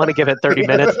if you don't want to give it 30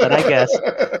 minutes, then I guess,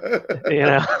 you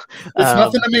know. It's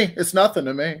nothing to me. It's nothing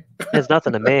to me. It's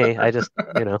nothing to me. I just,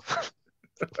 you know,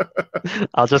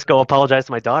 I'll just go apologize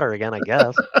to my daughter again, I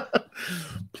guess.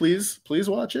 Please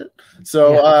watch it.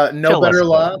 So No Better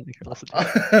Lot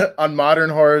on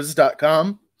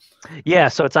modernhorrors.com. Yeah,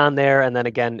 so it's on there, and then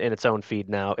again in its own feed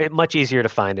now. Much easier to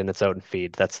find in its own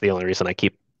feed. That's the only reason I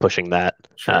keep pushing that.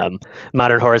 Sure.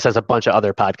 Modern Horrors has a bunch of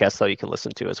other podcasts though you can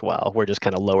listen to as well. We're just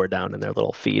kind of lower down in their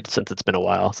little feed since it's been a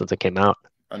while since it came out.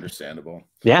 Understandable.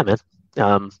 Yeah, man.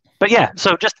 But yeah,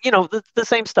 so just the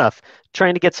same stuff,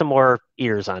 trying to get some more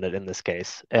ears on it in this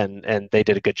case, and they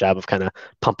did a good job of kind of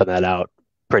pumping that out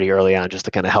pretty early on, just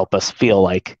to kind of help us feel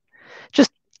like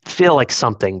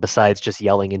something besides just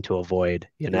yelling into a void,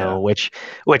 which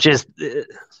is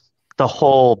the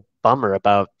whole bummer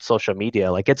about social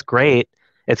media. Like it's great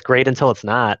until it's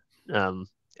not.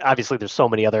 Obviously, there's so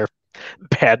many other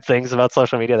bad things about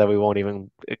social media that we won't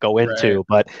even go into.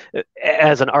 Right. But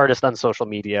as an artist on social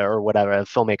media or whatever, a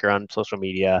filmmaker on social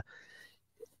media,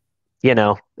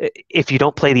 if you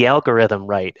don't play the algorithm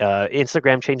right,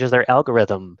 Instagram changes their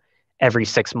algorithm every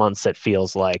 6 months, it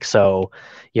feels like. So,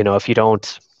 if you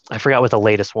don't, I forgot what the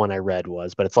latest one I read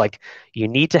was, but it's like you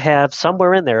need to have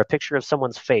somewhere in there a picture of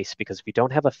someone's face, because if you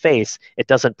don't have a face, it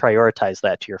doesn't prioritize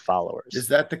that to your followers. Is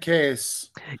that the case?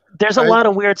 There's a lot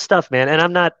of weird stuff, man, and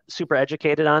I'm not super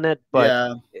educated on it,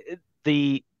 but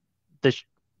the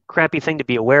crappy thing to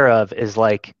be aware of is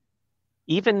like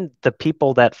even the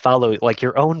people that follow, like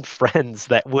your own friends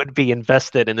that would be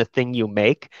invested in a thing you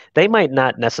make, they might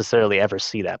not necessarily ever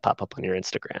see that pop up on your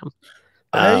Instagram.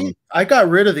 I got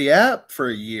rid of the app for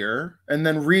a year and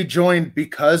then rejoined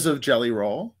because of Jelly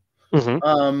Roll.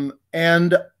 Mm-hmm.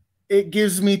 And it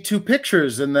gives me 2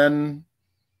 pictures, and then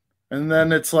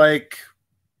it's like,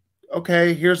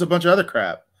 okay, here's a bunch of other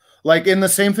crap. Like, in the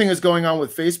same thing is going on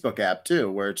with Facebook app too,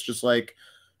 where it's just like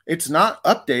it's not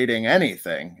updating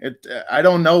anything. I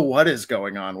don't know what is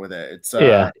going on with it. It's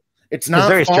not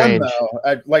very fun strange. though.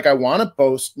 I want to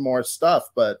post more stuff,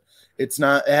 but it's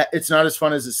not as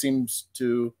fun as it seems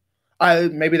to.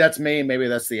 Maybe that's me. Maybe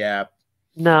that's the app.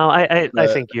 No, I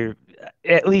think you're,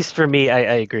 at least for me, I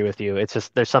agree with you. It's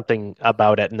just there's something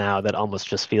about it now that almost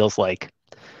just feels like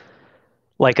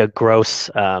a gross,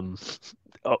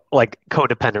 like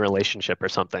codependent relationship or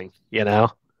something,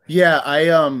 Yeah,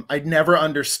 I'd never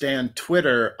understand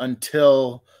Twitter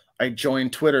until I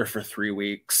joined Twitter for 3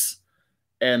 weeks.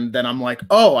 And then I'm like,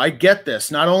 oh, I get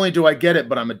this. Not only do I get it,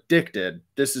 but I'm addicted.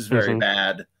 This is very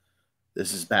bad.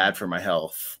 This is bad for my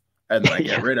health. And then I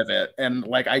get rid of it. And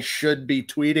like, I should be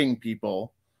tweeting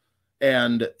people.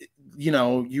 And,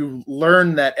 you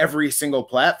learn that every single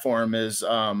platform is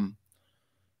a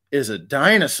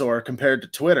dinosaur compared to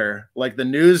Twitter. Like the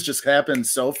news just happens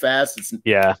so fast. It's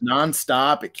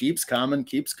nonstop. It keeps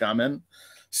coming.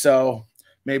 So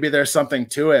maybe there's something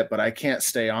to it, but I can't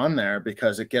stay on there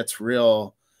because it gets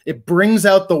real. It brings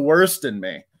out the worst in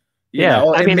me.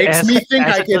 I mean, it makes me think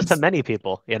as I it does can. to many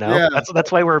people.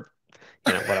 That's why we're,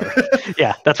 whatever.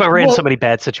 That's why we're in so many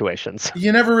bad situations.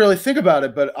 You never really think about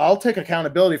it, but I'll take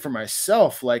accountability for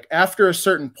myself. Like after a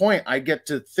certain point, I get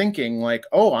to thinking like,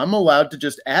 oh, I'm allowed to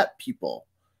just @ people,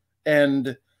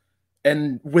 and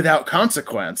without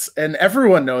consequence. And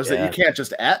everyone knows that you can't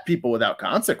just @ people without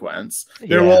consequence.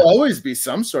 There will always be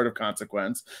some sort of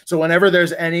consequence. So whenever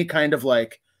there's any kind of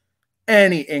like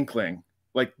any inkling,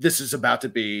 like this is about to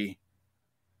be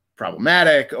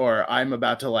problematic, or I'm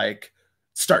about to like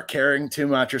start caring too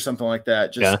much or something like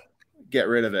that, just get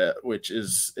rid of it,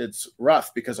 it's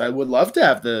rough because I would love to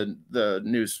have the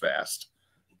news fast.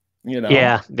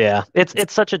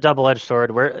 It's such a double-edged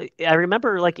sword, where I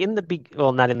remember like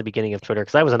not in the beginning of Twitter,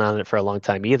 because I wasn't on it for a long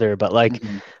time either, but like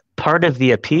part of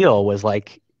the appeal was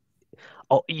like,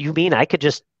 oh, you mean I could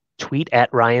just tweet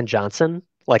at Ryan Johnson?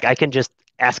 Like I can just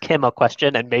ask him a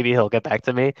question and maybe he'll get back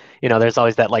to me. There's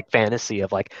always that like fantasy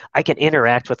of like I can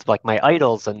interact with like my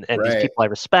idols and these people I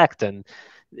respect, and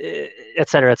et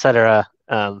cetera, et cetera.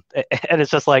 And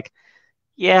it's just like,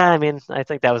 I mean, I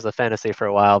think that was the fantasy for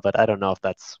a while, but I don't know if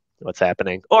that's what's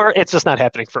happening, or it's just not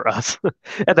happening for us.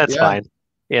 And that's fine.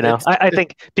 I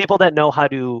think people that know how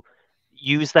to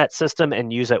use that system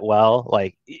and use it well,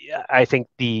 like I think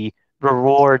the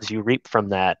rewards you reap from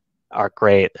that are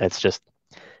great. It's just,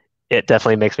 it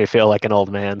definitely makes me feel like an old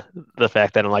man, the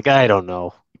fact that I'm like, I don't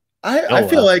know. I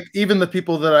feel like even the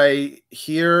people that I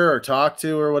hear or talk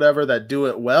to or whatever that do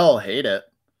it well hate it,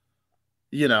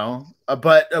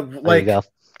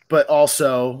 but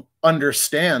also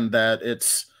understand that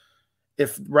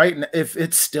if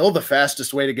it's still the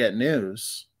fastest way to get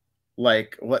news,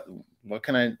 like what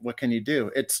can you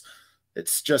do? It's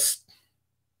just,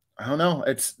 I don't know.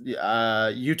 It's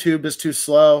YouTube is too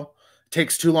slow. It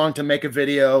takes too long to make a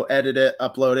video, edit it,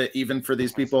 upload it. Even for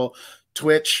these people,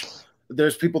 Twitch,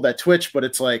 there's people that Twitch, but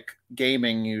it's like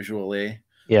gaming usually.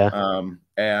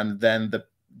 And then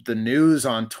the news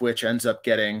on Twitch ends up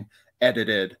getting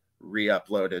edited,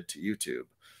 re-uploaded to YouTube.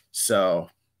 So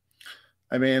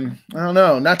I mean, I don't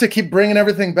know, not to keep bringing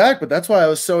everything back, but that's why I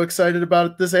was so excited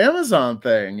about this Amazon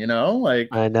thing, you know? Like,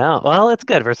 I know. Well, it's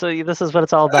good. This is what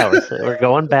it's all about. We're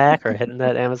going back or hitting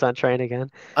that Amazon train again.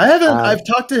 I've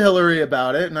talked to Hillary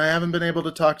about it, and I haven't been able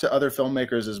to talk to other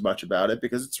filmmakers as much about it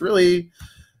because it's really,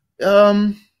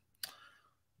 like,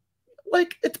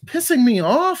 it's pissing me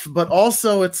off, but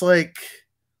also it's like,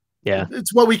 yeah,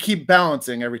 it's what we keep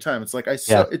balancing every time. It's like, it's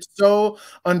so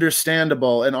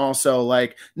understandable. And also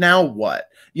like, now what,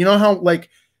 you know how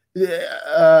like,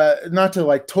 not to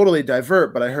like totally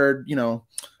divert, but I heard, you know,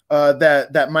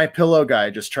 that My Pillow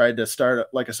guy just tried to start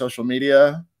like a social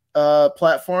media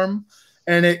platform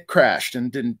and it crashed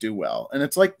and didn't do well. And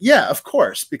it's like, yeah, of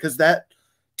course, because that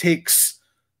takes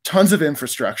tons of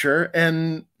infrastructure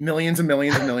and millions and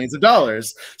millions and millions of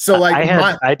dollars. So like,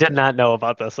 I did not know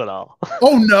about this at all.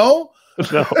 Oh no.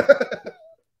 No.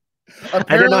 I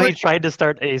didn't know he tried to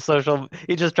start a social.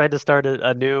 He just tried to start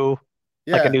a new,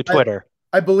 like a new Twitter.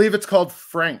 I believe it's called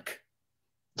Frank.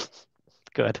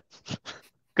 Good.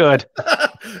 Good.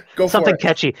 Go something for it.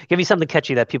 Catchy. Give me something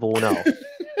catchy that people will know.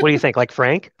 What do you think? Like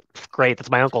Frank? Great.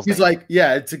 That's my uncle's name. He's like,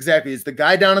 yeah, it's exactly. He's the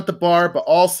guy down at the bar, but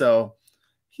also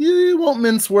he won't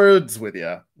mince words with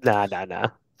you. Nah.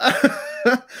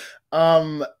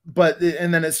 But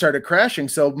and then it started crashing.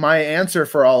 So my answer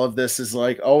for all of this is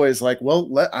like always like, well,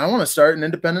 I want to start an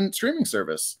independent streaming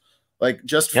service, like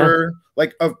just for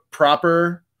like a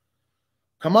proper.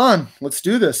 Come on, let's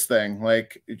do this thing.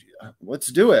 Like,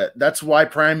 let's do it. That's why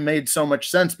Prime made so much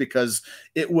sense because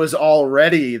it was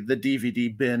already the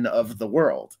DVD bin of the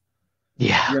world.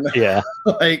 Yeah, you know? Yeah.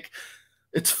 Like,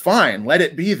 it's fine. Let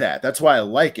it be that. That's why I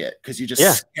like it because you just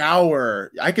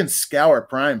scour. I can scour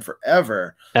Prime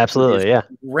forever. Absolutely, yeah.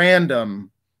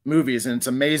 Random movies, and it's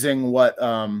amazing what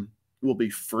will be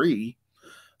free.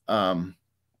 And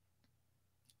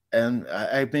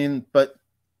I mean, but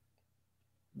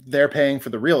they're paying for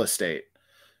the real estate,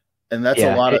 and that's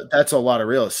a lot of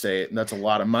real estate, and that's a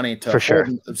lot of money to hold. Sure.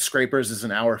 Scrapers is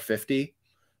an hour 50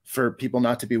 for people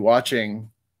not to be watching.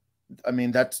 I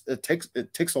mean, it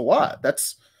takes a lot.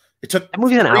 It took that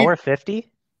movie's an hour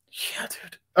 50. Yeah,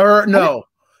 dude. Or no,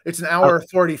 it's an hour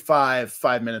 45,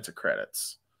 5 minutes of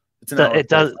credits. It's an hour.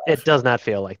 It does not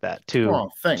feel like that.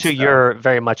 Thanks, your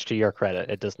very much to your credit,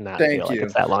 it does not feel like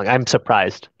it's that long. I'm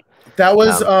surprised. That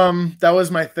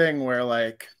was my thing where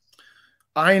like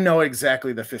I know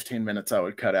exactly the 15 minutes I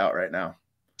would cut out right now.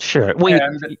 Sure. Well,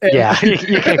 you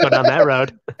can't go down that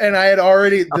road. And I had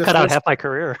already cut out half my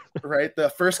career. Right. The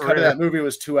first cut of that movie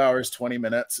was 2 hours, 20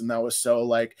 minutes. And that was so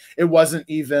like, it wasn't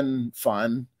even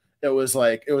fun. It was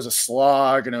like, it was a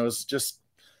slog and it was just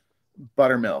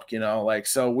buttermilk, you know, like,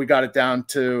 so we got it down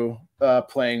to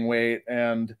playing weight.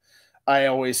 And I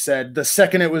always said the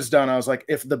second it was done, I was like,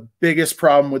 if the biggest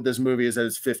problem with this movie is that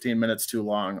it's 15 minutes too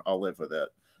long, I'll live with it.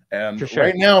 And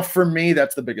right now, for me,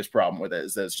 that's the biggest problem with it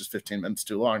is that it's just 15 minutes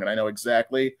too long. And I know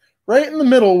exactly right in the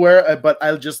middle but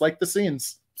I just like the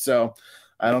scenes. So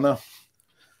I don't know.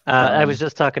 I was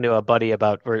just talking to a buddy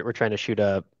about, we're trying to shoot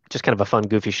just kind of a fun,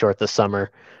 goofy short this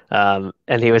summer. And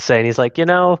he was saying, he's like, you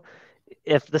know,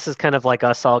 if this is kind of like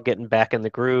us all getting back in the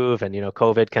groove and, you know,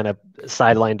 COVID kind of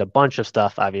sidelined a bunch of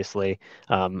stuff, obviously,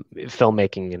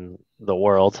 filmmaking in the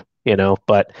world, you know,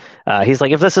 but he's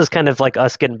like, if this is kind of like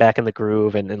us getting back in the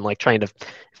groove and like trying to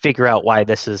figure out why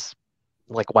this is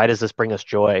like, why does this bring us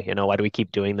joy? You know, why do we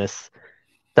keep doing this?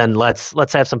 Then let's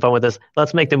have some fun with this.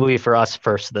 Let's make the movie for us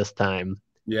first this time.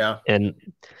 Yeah. And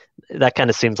that kind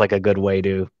of seems like a good way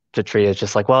to treat it. It's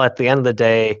just like, well, at the end of the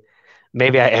day,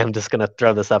 maybe I am just going to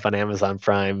throw this up on Amazon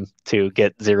Prime to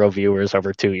get 0 viewers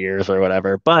over 2 years or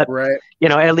whatever. But, you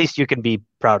know, at least you can be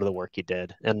proud of the work you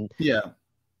did. And,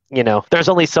 you know, there's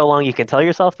only so long you can tell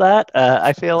yourself that,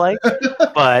 I feel like.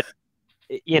 But,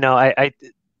 you know,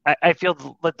 I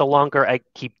feel like the longer I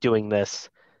keep doing this,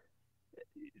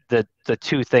 the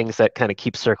two things that kind of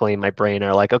keep circling in my brain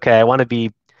are like, okay, I want to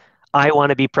be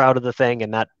proud of the thing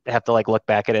and not have to like look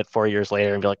back at it 4 years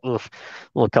later and be like, oof,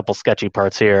 a couple sketchy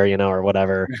parts here, you know, or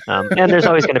whatever. And there's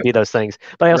always going to be those things.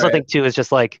 But I also think too, is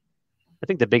just like, I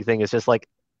think the big thing is just like,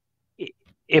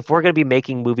 if we're going to be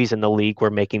making movies in the league, we're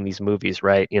making these movies,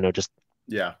 right? You know, just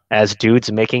as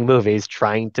dudes making movies,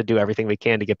 trying to do everything we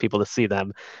can to get people to see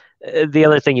them. The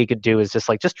other thing you could do is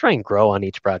just try and grow on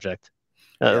each project.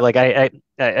 Like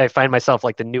I find myself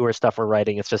like the newer stuff we're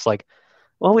writing, it's just like,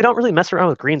 well, we don't really mess around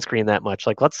with green screen that much.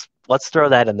 Like let's throw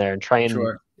that in there and try and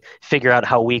figure out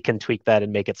how we can tweak that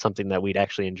and make it something that we'd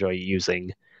actually enjoy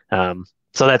using. So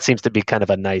that seems to be kind of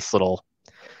a nice little,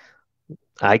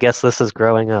 I guess this is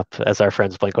growing up, as our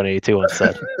friends Blink-182 once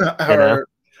said.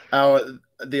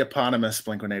 the eponymous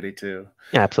Blink-182.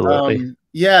 Absolutely.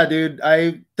 Yeah, dude.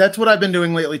 That's what I've been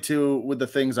doing lately too with the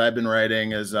things I've been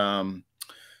writing is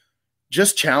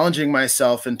just challenging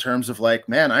myself in terms of like,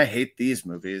 man, I hate these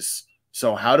movies.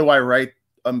 So how do I write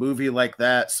a movie like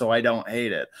that so I don't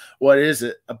hate it? What is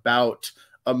it about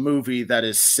a movie that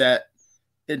is set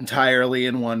entirely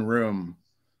in one room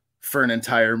for an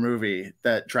entire movie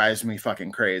that drives me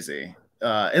fucking crazy?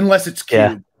 Unless it's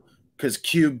Cube. Because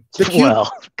Cube, the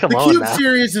Cube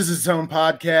series is its own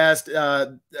podcast.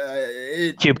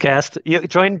 Cubecast. You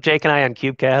join Jake and I on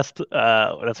Cubecast.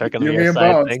 That's our going to be our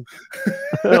side thing.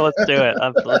 Let's do it.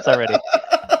 Let's already.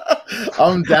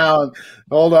 I'm down.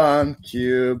 Hold on,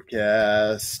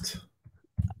 Cubecast.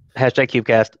 Hashtag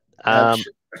Cubecast.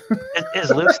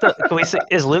 Is Luke still? Can we see?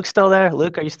 Is Luke still there?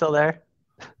 Luke, are you still there?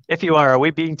 If you are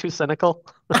we being too cynical?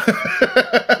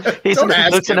 Don't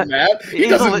ask him that. He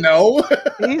doesn't know.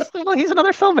 He's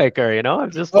another filmmaker, you know.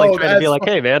 I'm just like trying to be like,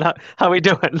 hey man, how we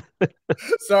doing?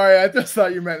 Sorry, I just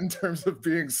thought you meant in terms of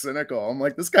being cynical. I'm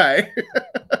like, this guy.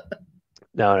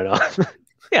 No.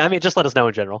 Yeah, I mean, just let us know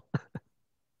in general.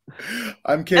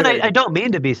 I'm kidding. And I don't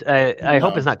mean to be. I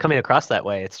hope it's not coming across that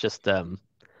way. It's just,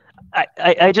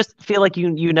 I just feel like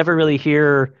you never really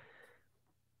hear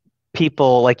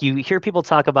people, like you hear people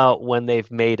talk about when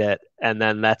they've made it, and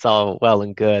then that's all well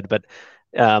and good. But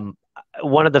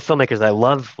one of the filmmakers I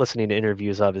love listening to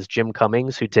interviews of is Jim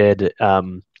Cummings, who did,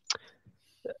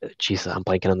 Jesus, I'm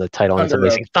blanking on the title. It's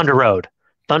amazing. Thunder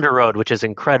Road, which is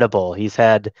incredible. He's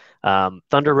had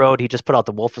Thunder Road. He just put out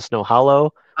The Wolf of Snow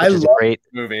Hollow. I love that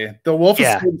movie. The Wolf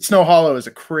of Snow Hollow is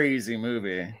a crazy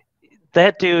movie.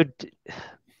 That dude,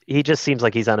 he just seems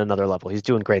like he's on another level. He's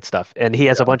doing great stuff. And he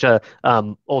has a bunch of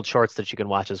old shorts that you can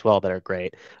watch as well that are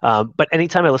great. But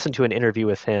anytime I listen to an interview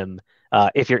with him,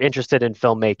 if you're interested in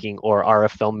filmmaking or are a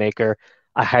filmmaker,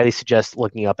 I highly suggest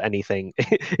looking up anything.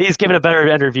 He's given a better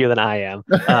interview than I am.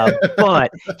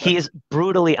 But he is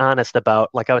brutally honest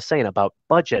about, like I was saying, about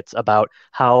budgets, about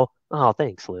how, oh,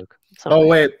 thanks, Luke.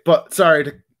 Wait, but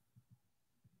sorry.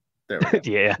 There we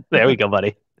go. Yeah, there we go,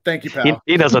 buddy. Thank you, pal.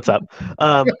 He knows what's up.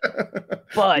 But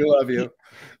we love you.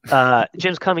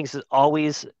 Jim Cummings is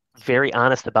always very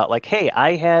honest about like, hey,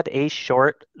 I had a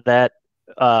short that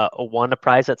won a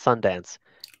prize at Sundance.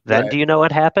 Then do you know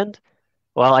what happened?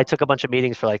 Well, I took a bunch of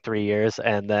meetings for like 3 years,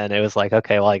 and then it was like,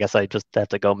 okay, well, I guess I just have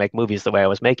to go make movies the way I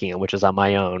was making them, which is on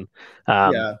my own.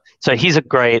 So he's a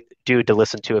great dude to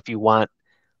listen to if you want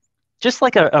just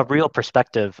like a real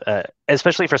perspective,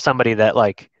 especially for somebody that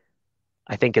like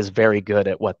I think is very good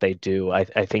at what they do. I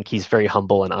think he's very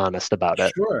humble and honest about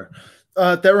it. Sure.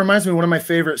 That reminds me, one of my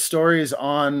favorite stories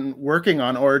on working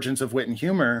on Origins of Wit and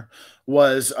Humor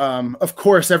was, of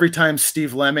course, every time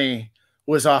Steve Lemmy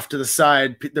was off to the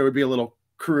side, there would be a little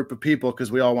group of people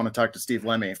because we all want to talk to Steve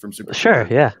Lemmy from Super. Sure,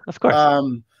 yeah, of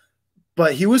course.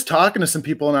 But he was talking to some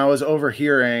people, and I was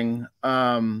overhearing.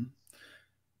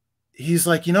 He's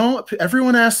like, you know,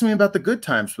 everyone asked me about the good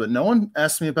times, but no one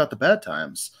asked me about the bad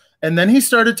times. And then he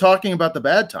started talking about the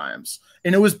bad times,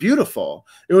 and it was beautiful.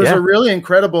 It was a really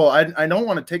incredible. I don't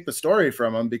want to take the story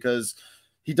from him because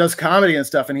he does comedy and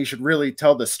stuff, and he should really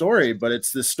tell the story. But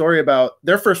it's this story about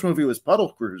their first movie was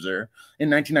Puddle Cruiser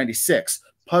in 1996.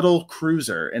 Puddle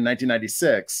Cruiser in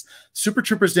 1996. Super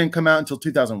Troopers didn't come out until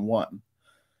 2001.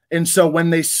 And so when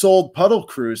they sold Puddle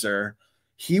Cruiser,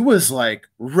 he was like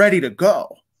ready to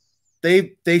go.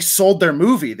 They sold their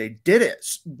movie. They did it.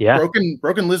 Yeah.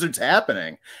 Broken Lizard's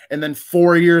happening. And then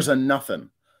 4 years of nothing.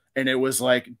 And it was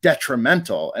like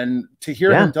detrimental. And to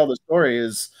hear him tell the story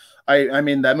is, I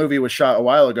mean, that movie was shot a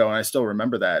while ago and I still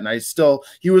remember that. And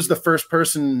he was the first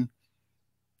person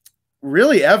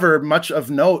really ever much of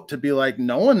note to be like,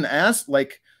 no one asked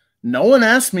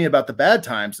me about the bad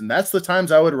times. And that's the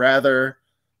times I would rather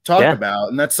talk about.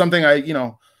 And that's something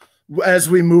as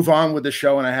we move on with the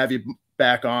show and I have you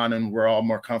back on and we're all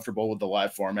more comfortable with the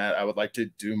live format, I would like to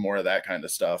do more of that kind of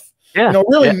stuff. Yeah.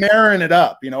 Really marrying it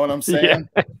up. You know what I'm saying?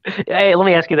 Yeah. Hey, let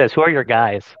me ask you this. Who are your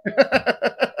guys?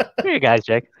 Who are your guys,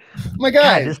 Jake? My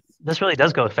guys. God, this really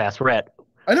does go fast. We're at,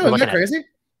 I know, isn't that crazy?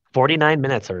 49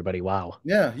 minutes, everybody. Wow.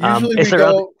 Yeah. Usually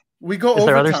we go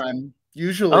overtime.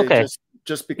 Usually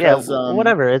just because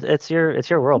whatever. It's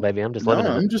your world, baby. I'm just living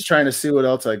in it. I'm just trying to see what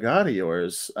else I got of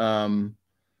yours.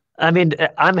 I mean,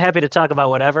 I'm happy to talk about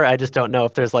whatever. I just don't know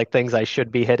if there's like things I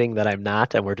should be hitting that I'm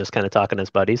not, and we're just kind of talking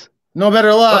as buddies. No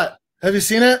Better Lot. Have you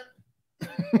seen it?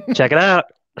 Check it out.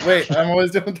 Wait, I'm always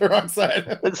doing the wrong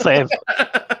side. Same.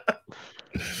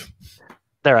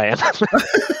 There I am.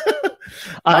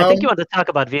 I think you want to talk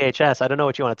about VHS. I don't know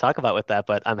what you want to talk about with that,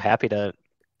 but I'm happy to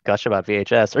gush about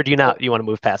VHS, or do you not? You want to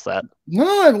move past that?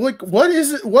 No, like what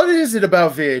is it? What is it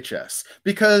about VHS?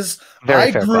 Because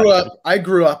I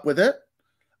grew up with it.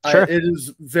 Sure. It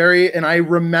is very, and I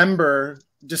remember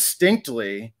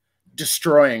distinctly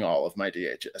destroying all of my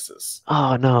DHSs.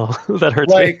 Oh no, that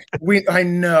hurts. Like I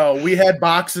know we had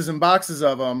boxes and boxes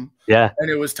of them. Yeah, and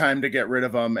it was time to get rid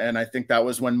of them. And I think that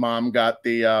was when Mom got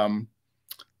the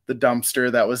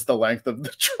dumpster that was the length of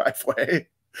the driveway,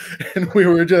 and we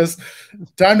were just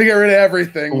time to get rid of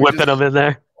everything. Whipping them in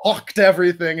there. Hooked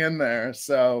everything in there.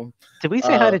 So did we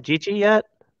say hi to Gigi yet?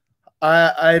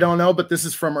 I don't know, but this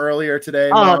is from earlier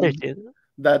today. Oh,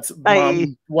 that's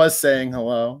Mom was saying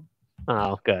hello.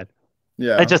 Oh, good.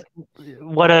 Yeah. I just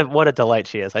what a delight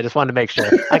she is. I just wanted to make sure.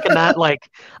 I cannot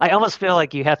I almost feel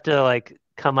like you have to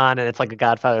come on and it's like a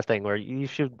Godfather thing where you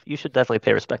should definitely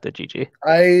pay respect to Gigi.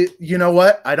 You know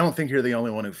what? I don't think you're the only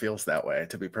one who feels that way,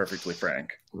 to be perfectly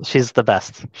frank. She's the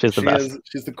best. She's the best.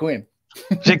 She's the queen.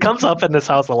 She comes up in this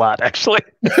house a lot, actually.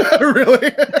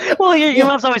 Really? Well, your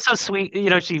mom's always so sweet. You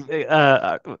know, she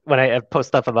when I post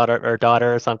stuff about her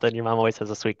daughter or something, your mom always has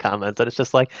a sweet comment, and it's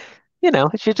just like, you know,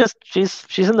 she's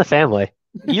in the family.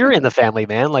 You're in the family,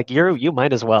 man. Like you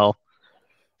might as well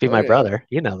be my brother.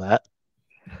 You know that.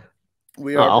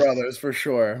 We are brothers for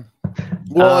sure.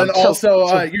 Well, and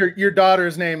also your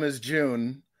daughter's name is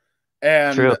June,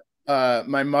 and true.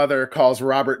 My mother calls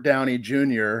Robert Downey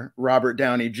Jr. Robert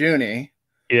Downey Junie.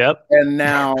 Yep. And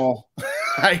now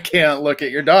I can't look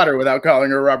at your daughter without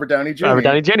calling her Robert Downey Jr. Robert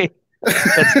Downey Jr.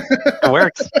 It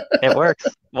works. It works.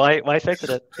 Why fix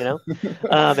it? You know,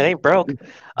 it ain't broke.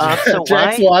 So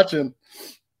Jack's watching.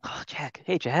 Oh, Jack.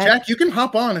 Hey, Jack. Jack, you can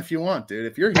hop on if you want, dude.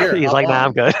 If you're here, he's like, nah,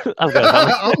 I'm good. I'm good.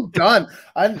 I'm done.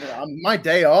 I'm my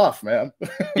day off, man.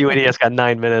 You idiots got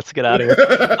 9 minutes. Get out of here.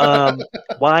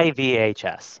 Why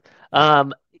VHS?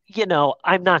 You know,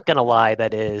 I'm not gonna lie.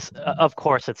 That is, of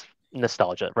course, it's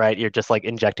nostalgia, right? You're just like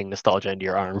injecting nostalgia into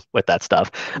your arm with that stuff.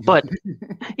 But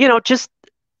you know,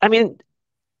 I mean,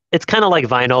 it's kind of like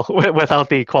vinyl without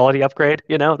the quality upgrade,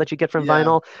 you know, that you get from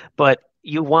vinyl. But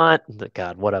you want,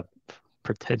 God, what a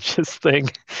pretentious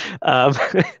thing.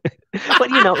 But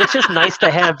you know, it's just nice to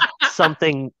have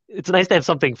something. It's nice to have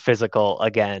something physical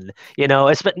again, you know,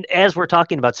 as we're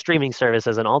talking about streaming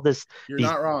services and all this. You're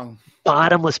not wrong.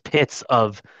 Bottomless pits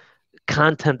of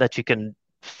content that you can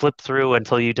flip through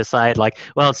until you decide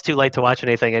well, it's too late to watch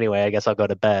anything anyway. I guess I'll go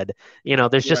to bed. You know,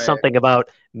 there's just something about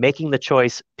making the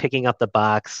choice, picking up the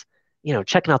box, you know,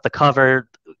 checking out the cover,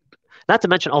 not to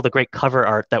mention all the great cover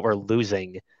art that we're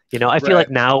losing. You know, I feel like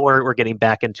now we're getting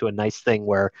back into a nice thing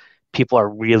where people are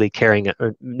really caring,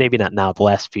 or maybe not now, the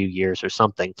last few years or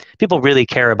something. People really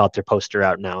care about their poster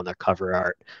art now and their cover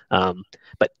art.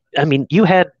 But I mean, you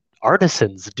had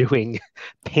artisans doing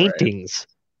paintings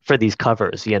for these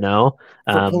covers, you know,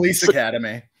 for Police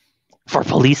Academy, for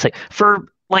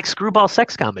like screwball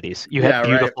sex comedies. You have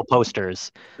beautiful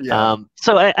posters. Yeah.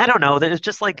 So I don't know. There's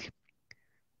just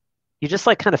you just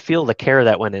kind of feel the care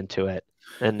that went into it.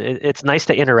 And it's nice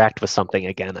to interact with something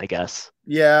again, I guess.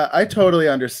 Yeah, I totally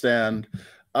understand.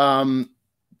 That's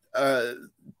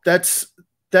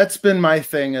been my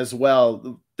thing as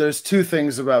well. There's two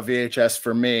things about VHS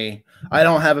for me. I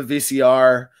don't have a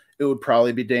VCR. It would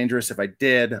probably be dangerous if I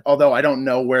did, although I don't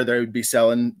know where they would be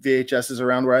selling VHSs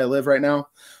around where I live right now.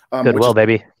 Goodwill,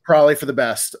 baby. Probably for the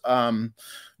best.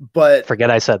 But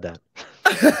forget I said that.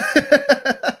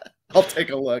 I'll take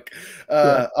a look.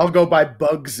 I'll go buy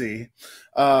Bugsy.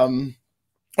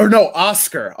 Or no,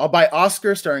 Oscar. I'll buy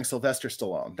Oscar starring Sylvester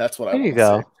Stallone. That's what I want to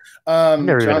go. say. I've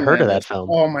never even heard of that film.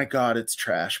 Oh my God, it's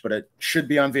trash, but it should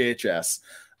be on VHS.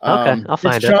 Okay, I'll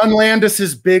find it. John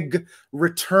Landis's big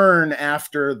return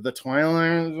after the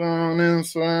Twilight Zone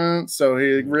incident, so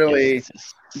he really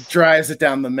drives it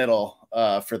down the middle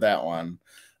for that one.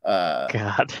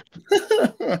 God.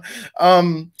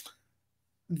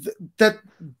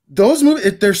 Those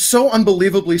movies, they're so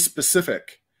unbelievably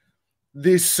specific.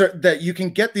 That you can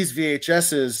get these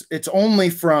VHSs, it's only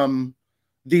from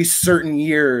these certain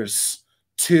years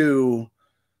to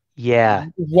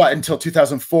until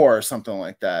 2004 or something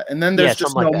like that, and then there's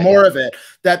just no more of it.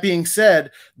 That being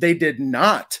said, they did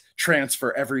not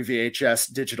transfer every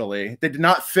VHS digitally. They did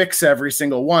not fix every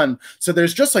single one, so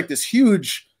there's just like this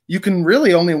huge, you can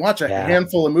really only watch a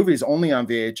handful of movies only on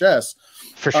VHS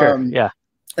for sure.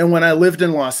 And when I lived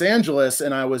in Los Angeles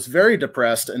and I was very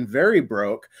depressed and very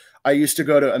broke, I used to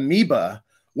go to Amoeba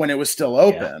when it was still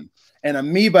open. And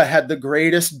Amoeba had the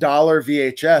greatest dollar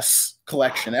VHS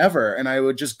collection ever. And I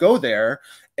would just go there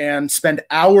and spend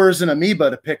hours in Amoeba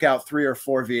to pick out 3 or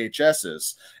 4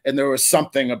 VHSs. And there was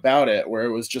something about it where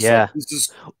it was just like,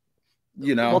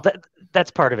 you know. Well,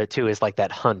 that's part of it too. Is like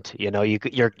that hunt. You know,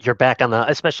 you're back on the,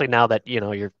 especially now that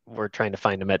we're trying to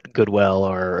find them at Goodwill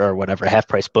or whatever, half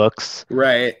price books.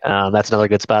 Right. That's another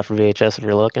good spot for VHS if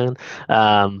you're looking.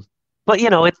 But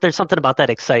there's something about that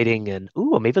exciting and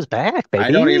Amoeba's back, baby.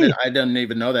 I didn't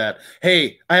even know that.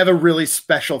 Hey, I have a really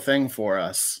special thing for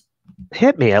us.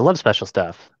 Hit me. I love special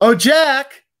stuff. Oh,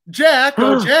 Jack. Jack.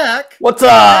 What's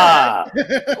up?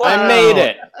 I made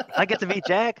it. I get to meet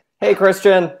Jack. Hey,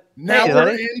 Christian. Now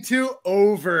we're into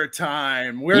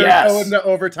overtime. We're going to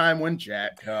overtime when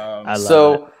Jack comes.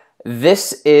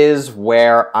 This is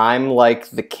where I'm like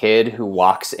the kid who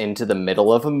walks into the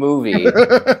middle of a movie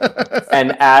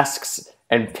and asks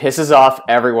and pisses off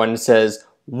everyone and says,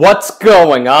 "What's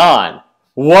going on?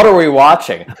 What are we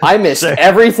watching? I missed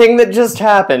everything that just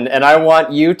happened, and I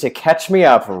want you to catch me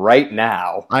up right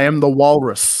now." I am the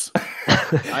walrus.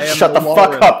 Shut the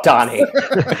fuck up, Donnie.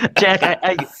 Jack,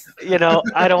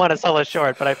 I don't want to sell us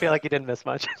short, but I feel like you didn't miss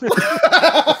much.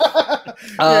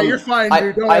 Yeah, you're fine,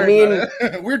 dude. Don't worry about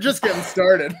it. We're just getting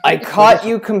started. I caught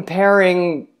you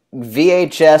comparing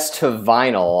VHS to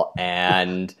vinyl,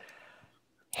 and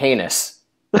heinous.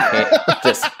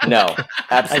 No,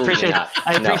 absolutely not.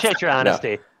 I appreciate your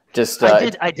honesty. No. Just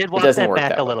I did walk that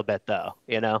back a little bit, though.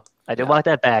 I did walk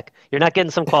that back. You're not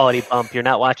getting some quality bump. You're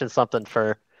not watching something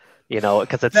for,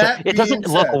 because it doesn't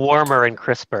look warmer and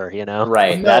crisper.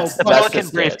 Right. No, that's Pelican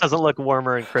Brief doesn't look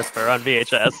warmer and crisper on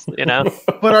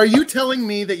VHS. But are you telling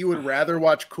me that you would rather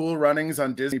watch Cool Runnings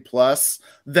on Disney Plus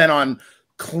than on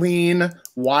clean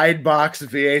wide box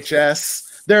VHS?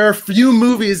 There are few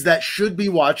movies that should be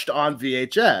watched on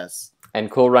VHS. And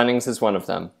Cool Runnings is one of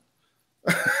them.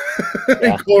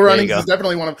 Cool Runnings is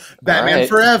definitely one of them. Batman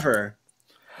Forever.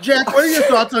 Jack, what are your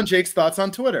thoughts on Jake's thoughts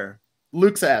on Twitter?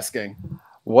 Luke's asking.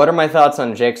 What are my thoughts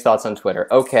on Jake's thoughts on Twitter?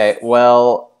 Okay,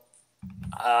 well,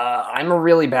 I'm a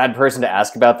really bad person to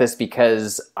ask about this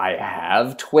because I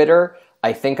have Twitter.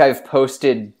 I think I've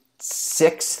posted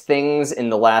 6 things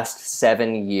in the last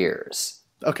 7 years.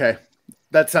 Okay.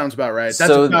 That sounds about right. That's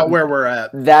about where we're at.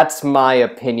 That's my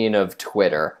opinion of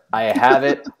Twitter. I have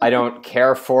it. I don't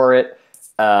care for it.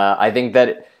 I think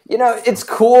that, it's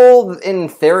cool in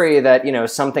theory that,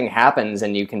 something happens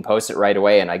and you can post it right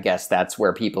away. And I guess that's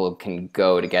where people can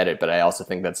go to get it. But I also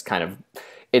think that's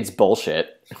it's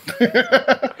bullshit.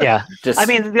 Yeah.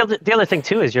 The other thing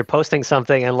too is you're posting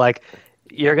something and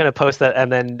you're going to post that.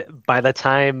 And then by the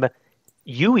time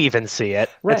you even see it,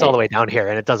 it's all the way down here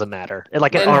and it doesn't matter.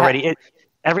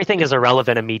 Everything is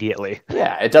irrelevant immediately.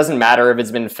 Yeah, it doesn't matter if it's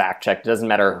been fact-checked. It doesn't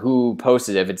matter who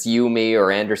posted it. If it's you, me,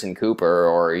 or Anderson Cooper,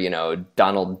 or,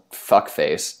 Donald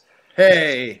Fuckface.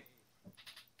 Hey!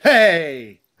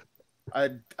 I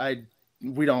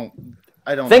don't...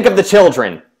 Think of the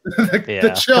children.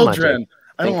 The children.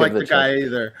 I don't like the guy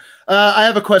either. I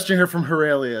have a question here from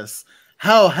Horelius.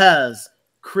 How has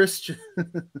Christian...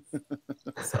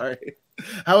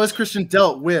 How has Christian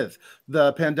dealt with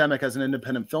the pandemic as an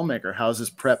independent filmmaker? How has his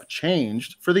prep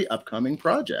changed for the upcoming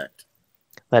project?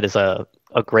 That is a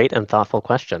great and thoughtful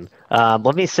question.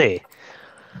 Let me see.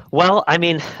 Well,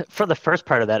 for the first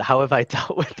part of that, how have I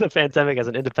dealt with the pandemic as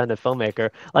an independent filmmaker?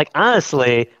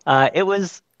 Honestly, it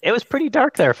was pretty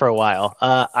dark there for a while.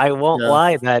 I won't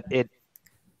lie that the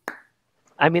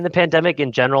pandemic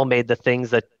in general made the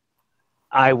things that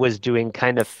I was doing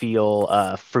kind of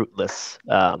feel fruitless,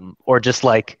 or just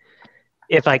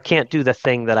if I can't do the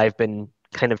thing that I've been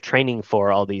kind of training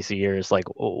for all these years,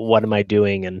 what am I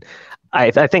doing? And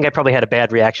I think I probably had a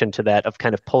bad reaction to that of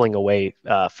kind of pulling away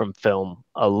from film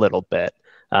a little bit.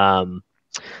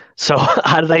 So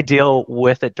how did I deal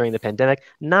with it during the pandemic?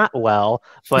 Not well,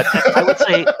 but I would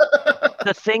say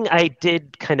the thing I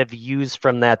did kind of use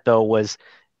from that though was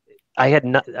I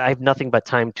have nothing but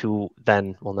time to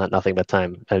then, well, not nothing but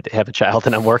time. I have a child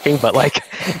and I'm working, but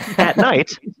at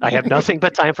night, I have nothing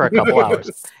but time for a couple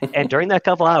hours. And during that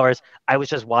couple hours, I was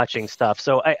just watching stuff.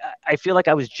 So I feel like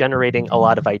I was generating a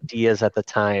lot of ideas at the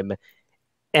time.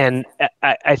 And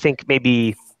I think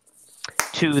maybe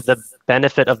to the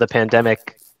benefit of the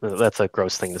pandemic, that's a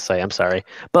gross thing to say, I'm sorry.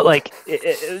 But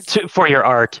for your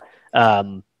art,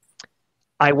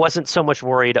 I wasn't so much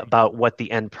worried about what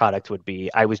the end product would be.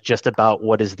 I was just about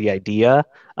what is the idea.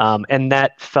 And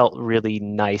that felt really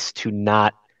nice to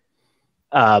not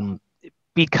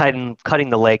be cutting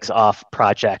the legs off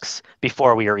projects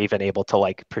before we were even able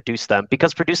to produce them,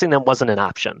 because producing them wasn't an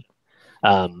option.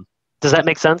 Does that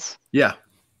make sense? Yeah.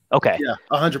 Okay. Yeah,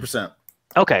 100%.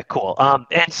 Okay, cool.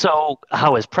 And so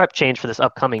how has prep changed for this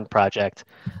upcoming project?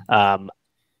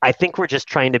 I think we're just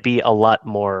trying to be a lot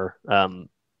more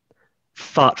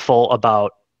thoughtful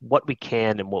about what we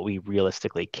can and what we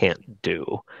realistically can't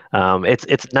do.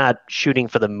 It's not shooting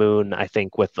for the moon, I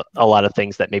think, with a lot of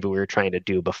things that maybe we were trying to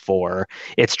do before.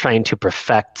 It's trying to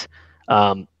perfect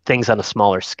things on a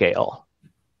smaller scale.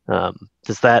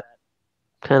 Does that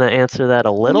kind of answer that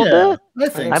a little bit? I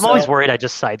think I'm always worried I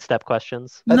just sidestep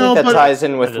questions. I think that ties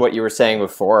in with what you were saying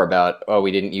before about, oh,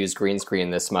 we didn't use green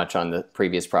screen this much on the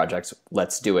previous projects.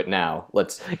 Let's do it now.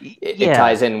 It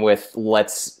ties in with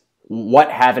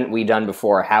what haven't we done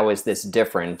before? How is this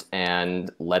different? And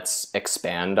let's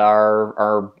expand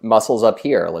our muscles up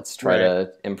here. Let's try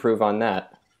to improve on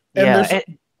that.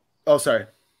 Oh, sorry.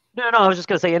 No, I was just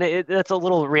going to say, and that's a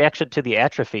little reaction to the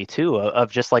atrophy, too,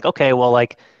 of just like, okay, well,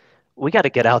 like, we got to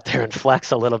get out there and flex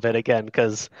a little bit again,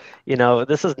 because,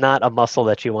 this is not a muscle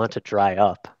that you want to dry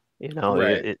up,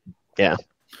 Right.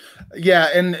 Yeah,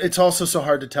 and it's also so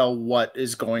hard to tell what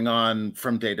is going on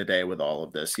from day to day with all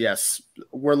of this. Yes,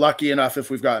 we're lucky enough if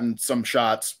we've gotten some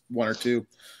shots, one or two,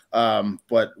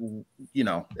 but,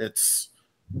 it's...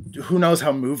 who knows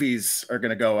how movies are going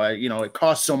to go. It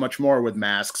costs so much more with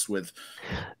masks, with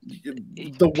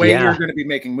the way you're going to be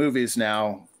making movies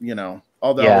now,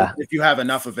 although if you have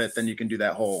enough of it, then you can do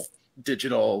that whole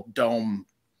digital dome.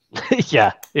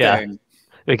 thing.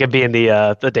 We could be in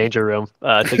the danger room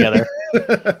together.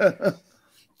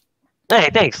 Hey,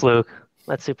 thanks, Luke.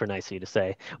 That's super nice of you to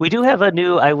say. We do have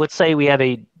I would say we have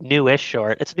a newish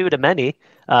short. It's new to many,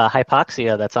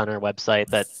 Hypoxia, that's on our website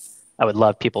that I would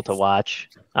love people to watch.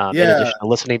 In addition to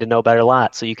listening to Know Better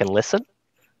Lot, so you can listen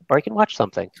or you can watch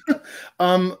something.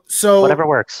 So whatever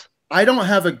works. I don't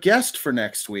have a guest for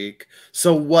next week,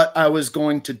 so what I was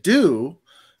going to do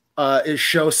is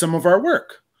show some of our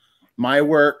work. My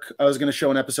work, I was going to show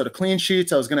an episode of Clean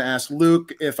Sheets. I was going to ask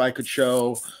Luke if I could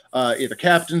show either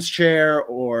Captain's Chair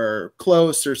or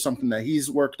Close or something that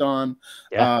he's worked on.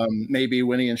 Maybe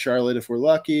Winnie and Charlotte if we're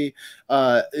lucky.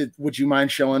 Would you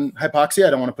mind showing Hypoxia?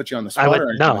 I don't want to put you on the spot.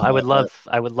 I would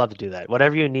love to do that.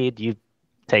 Whatever you need, you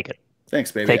take it. Thanks,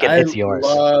 baby. Take it, it's yours.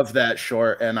 I love that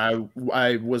short, and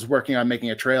I was working on making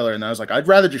a trailer, and I was like, I'd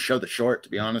rather just show the short, to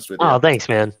be honest with you. Oh, thanks,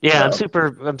 man. Yeah, I'm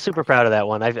super proud of that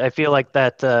one. I feel like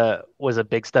that was a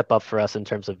big step up for us in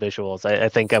terms of visuals. I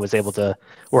think I was able to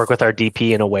work with our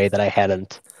DP in a way that I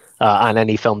hadn't on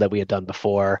any film that we had done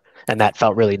before, and that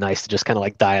felt really nice to just kind of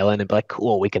like dial in and be like,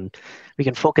 cool, we can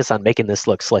focus on making this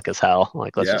look slick as hell.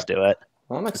 Like, let's just do it.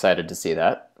 Well, I'm excited to see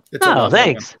that.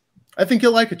 Thanks. I think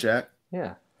you'll like it, Jack.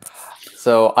 Yeah.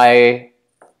 So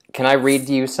can I read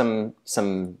you some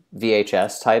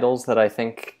VHS titles that I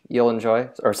think you'll enjoy,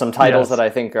 or some titles that I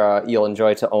think you'll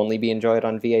enjoy to only be enjoyed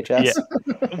on VHS? Yeah,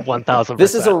 1000%.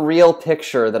 This is a real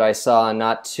picture that I saw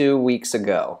not 2 weeks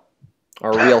ago,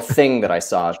 or a real thing that I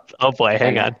saw. Oh boy,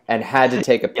 hang on. And had to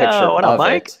take a picture of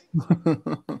it.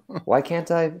 Why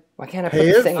can't I put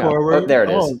the thing up? Oh, there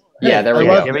it is. There we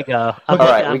go. Here we go. All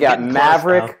right, we got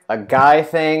Maverick, a guy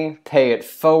thing, Pay It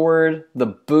Forward, The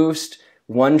Boost,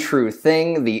 One True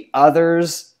Thing, The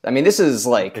Others. I mean, this is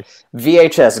like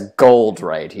VHS gold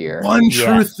right here. One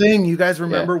True Thing. You guys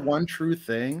remember One True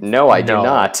Thing? No, I do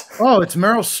not. Oh, it's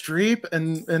Meryl Streep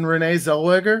and Renee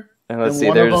Zellweger. And let's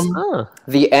see, there's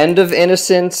The End of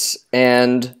Innocence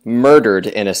and Murdered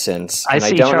Innocence. I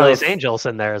see Charlie's Angels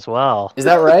in there as well. Is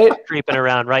that right? Creeping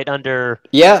around right under...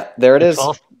 Yeah, there it is.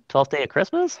 12th Day of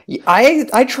Christmas?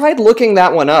 I tried looking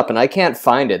that one up, and I can't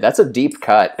find it. That's a deep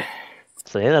cut.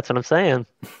 See, that's what I'm saying.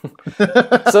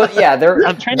 So, yeah,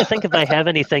 I'm trying to think if I have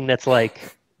anything that's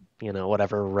like,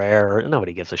 whatever, rare.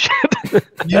 Nobody gives a shit.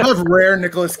 You have rare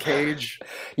Nicolas Cage.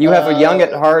 You have a Young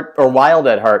at Heart or Wild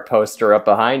at Heart poster up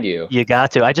behind you. You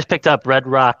got to. I just picked up Red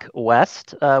Rock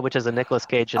West, which is a Nicolas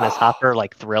Cage and his Hopper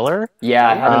like thriller. Yeah,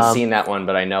 I haven't seen that one,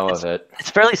 but I know of it. It's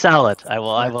fairly solid. I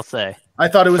will say. I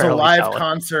thought it was a live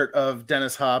concert of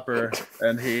Dennis Hopper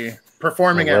and he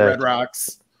performing at Red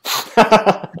Rocks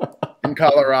in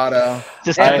Colorado.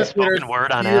 Just a spoken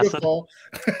word on acid.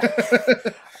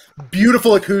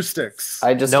 Beautiful acoustics.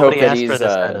 I just hope that he's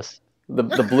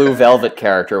the Blue Velvet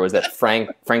character. Was that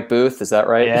Frank Booth? Is that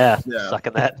right? Yeah.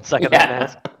 Sucking that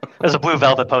ass. There's a Blue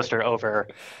Velvet poster over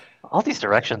all these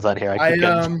directions on here.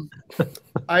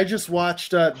 I just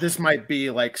watched. This might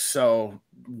be like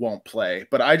won't play,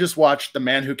 but I just watched The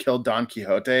Man Who Killed Don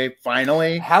Quixote.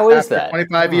 Finally, how is that?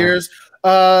 25 years.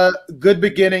 Good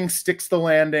beginning, sticks the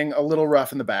landing. A little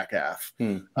rough in the back half.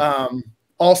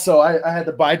 Also, I had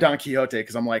to buy Don Quixote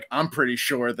because I'm like, I'm pretty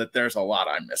sure that there's a lot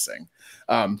I'm missing.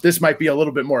 This might be a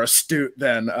little bit more astute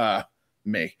than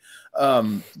me.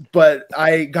 But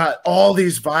I got all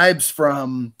these vibes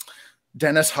from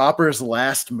Dennis Hopper's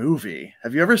last movie.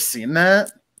 Have you ever seen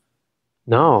that?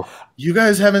 No. You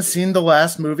guys haven't seen the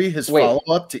last movie, his Wait.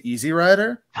 follow-up to Easy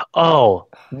Rider? Oh,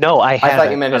 no, I haven't. I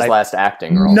thought you meant his last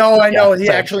acting role. No, I know. He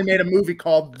same. actually made a movie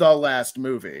called The Last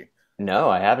Movie. No,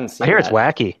 I haven't seen I hear that. it's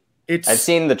wacky. I've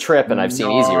seen The Trip and I've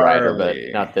seen Easy Rider, but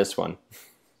gnarly. not this one.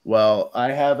 Well,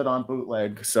 I have it on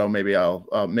bootleg, so maybe I'll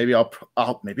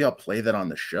play that on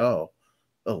the show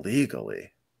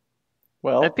illegally.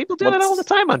 Well, people do that all the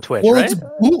time on Twitch, Well, right? it's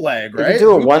bootleg, right? If you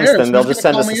do it Who once, cares? then they'll Who's just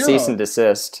gonna send us call a me cease out? and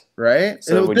desist. Right?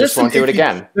 So we There's just won't some do it iffy-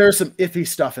 again. There's some iffy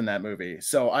stuff in that movie,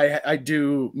 so I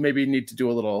do maybe need to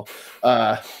do a little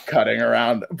cutting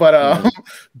around, but I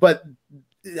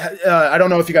don't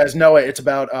know if you guys know it. It's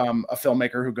about a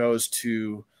filmmaker who goes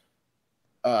to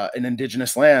an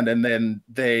indigenous land, and then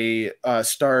they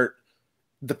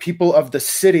the people of the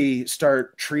city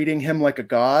start treating him like a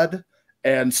god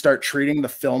and start treating the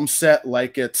film set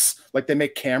like it's like they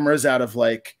make cameras out of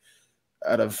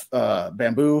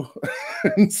bamboo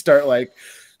and start like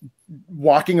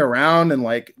walking around and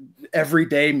like every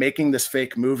day making this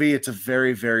fake movie. It's a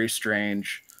very, very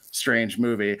strange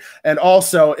movie. And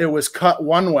also it was cut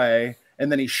one way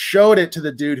and then he showed it to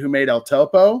the dude who made El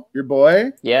Topo, your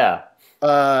boy. Yeah.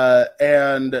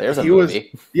 And there's a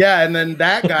movie. And then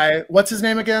that guy, what's his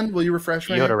name again? Will you refresh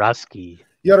me?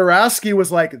 Jodorowsky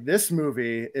was like, this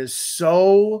movie is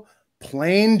so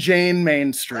plain Jane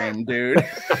mainstream, dude.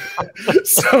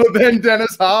 So then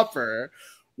Dennis Hopper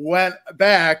went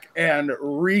back and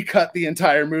recut the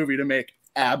entire movie to make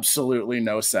absolutely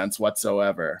no sense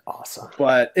whatsoever. Awesome.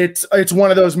 But it's one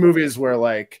of those movies where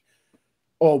like,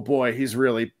 oh boy, he's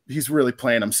really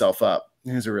playing himself up.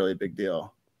 He's a really big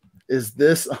deal. Is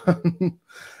this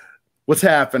what's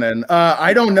happening?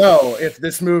 I don't know if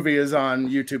this movie is on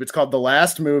YouTube. It's called The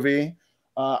Last Movie.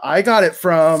 I got it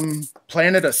from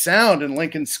Planet of Sound in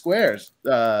Lincoln Squares,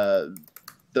 the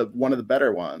one of the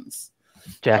better ones.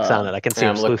 Jack's on it. I can see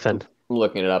him sleuthing. I'm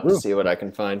looking it up to see what I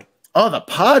can find. Oh, the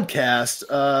podcast.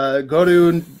 Go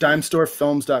to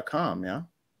DimeStoreFilms.com, yeah?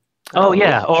 Oh,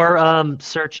 yeah. Or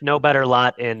search No Better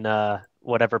Lot in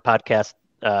whatever podcast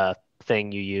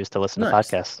thing you use to listen to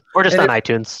podcasts. Or just on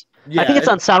iTunes. I think it's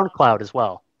on SoundCloud as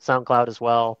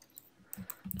well.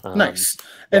 Nice.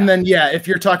 And then, if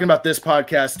you're talking about this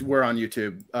podcast, we're on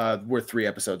YouTube. We're 3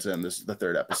 episodes in. This is the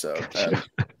 3rd episode.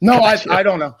 No, gotcha. I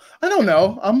don't know.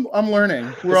 I'm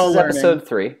learning. We're all learning. Episode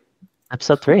 3.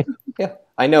 Episode 3. Yeah.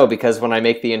 I know because when I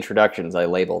make the introductions, I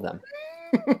label them.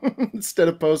 Instead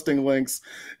of posting links.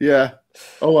 Yeah.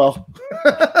 Oh, well.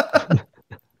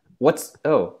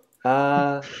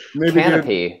 Maybe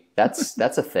Canopy. That's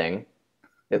a thing.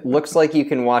 It looks like you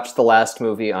can watch the last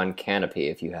movie on Canopy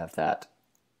if you have that.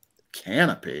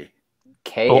 Canopy.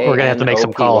 K-A-N-O-P-Y. We're gonna have to make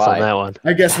some calls on that one.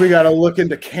 I guess we got to look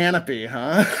into Canopy,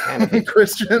 huh? Canopy.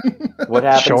 Christian. What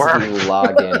happens if you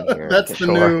log in here? That's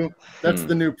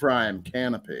the new Prime,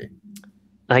 Canopy.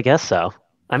 I guess so.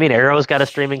 I mean, Arrow's got a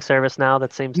streaming service now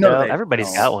that seems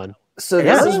everybody's got one. So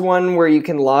this is one where you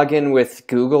can log in with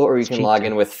Google or you can log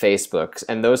in with Facebook,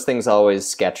 and those things always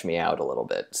sketch me out a little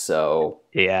bit. So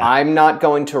I'm not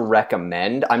going to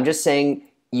recommend. I'm just saying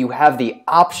you have the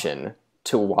option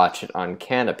to watch it on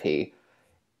Canopy.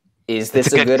 Is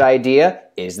this a good idea?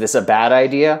 Is this a bad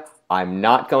idea? I'm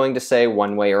not going to say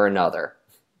one way or another.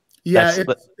 Yeah,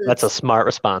 that's a smart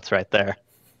response right there.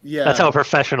 Yeah, that's how a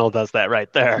professional does that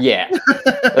right there. Yeah,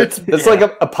 that's like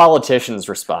a politician's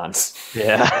response.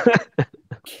 Yeah.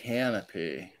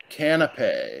 Canopy. I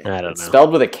don't know. It's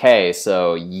spelled with a K,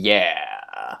 so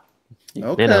yeah.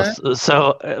 Okay. You know,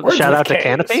 so shout out to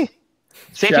Canopy.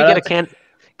 See if you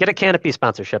get a Canopy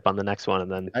sponsorship on the next one,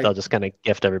 and then they'll just kind of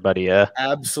gift everybody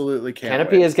absolutely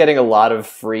Canopy is getting a lot of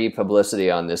free publicity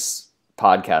on this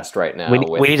podcast right now.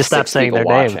 We need to stop saying their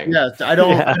name. Yeah, I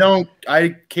don't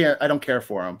care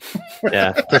for them.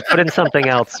 Yeah, just put in something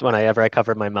else whenever I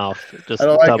cover my mouth. Just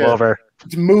dub over.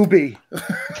 It's Mubi.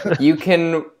 You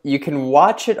can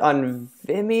watch it on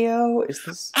Vimeo.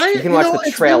 You can watch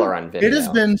the trailer on Vimeo. It has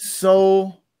been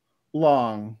so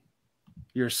long.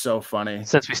 You're so funny.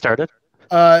 Since we started?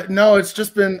 No, it's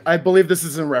just been. I believe this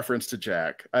is in reference to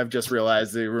Jack. I've just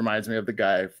realized it reminds me of the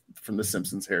guy from The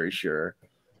Simpsons, Harry Shearer.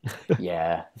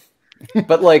 Yeah,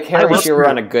 but like Harry Shearer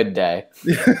on a good day,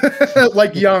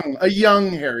 like a young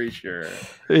Harry Shearer.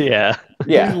 Yeah,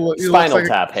 he Spinal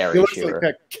Tap Harry He looks Shearer.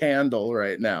 like a candle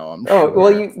right now. I'm sure.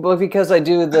 Well, because I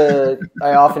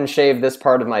often shave this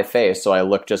part of my face, so I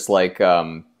look just like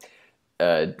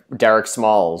Derek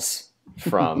Smalls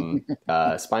from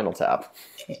Spinal Tap.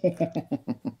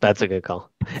 That's a good call.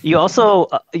 You also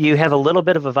you have a little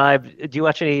bit of a vibe. Do you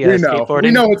watch any skateboarding? We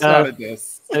know it's not a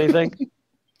diss. Anything?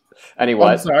 Any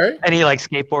what? I'm sorry. Any like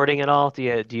skateboarding at all? Do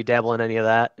you dabble in any of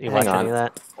that? You watch any of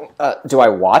that? Do I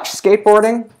watch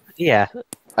skateboarding? Yeah.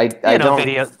 I don't.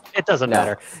 Video. It doesn't No.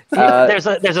 matter. There's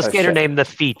a skater shit. named the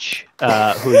Feech,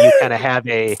 who you kind of have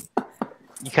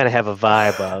a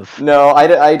vibe of. No,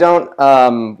 I don't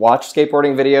watch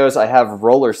skateboarding videos. I have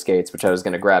roller skates, which I was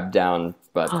going to grab down,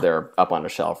 but they're up on a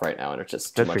shelf right now, and it's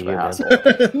just too much of a hassle.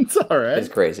 It's all right. It's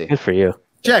crazy. Good for you.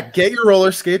 Jack, get your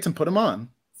roller skates and put them on.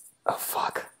 Oh,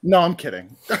 fuck. No, I'm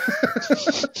kidding.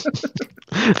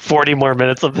 40 more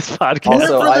minutes of this podcast.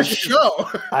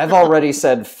 Also, I've already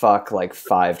said fuck like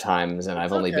 5 times, and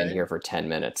I've only been here for 10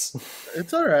 minutes.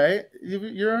 It's all right.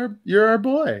 You're our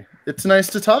boy. It's nice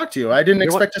to talk to you. I didn't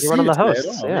expect to see you today at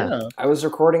all. Yeah. I was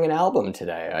recording an album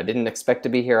today. I didn't expect to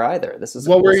be here either. This is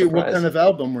what kind of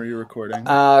album were you recording?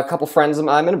 A couple friends of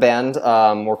mine. I'm in a band.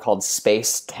 We're called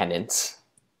Space Tenants,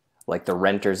 like the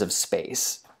renters of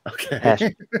space. Okay.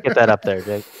 Get that up there,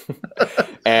 Jake.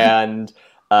 And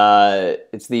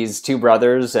it's these 2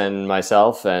 brothers and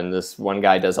myself, and this one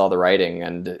guy does all the writing,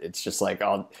 and it's just like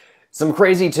some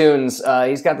crazy tunes.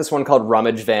 He's got this one called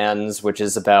Rummage Vans, which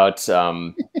is about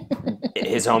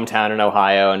his hometown in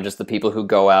Ohio and just the people who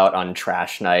go out on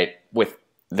trash night with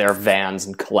their vans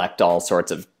and collect all sorts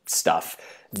of stuff.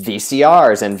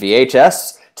 VCRs and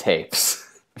VHS tapes.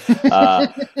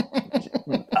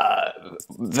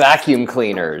 Vacuum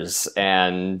cleaners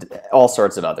and all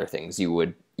sorts of other things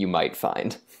you might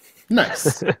find.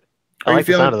 Nice. I like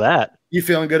the sound of that. You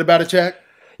feeling good about it, Jack?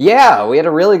 Yeah, we had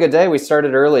a really good day. We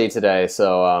started early today,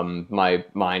 so my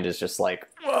mind is just like,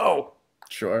 whoa.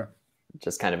 Sure.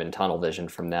 Just kind of in tunnel vision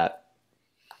from that.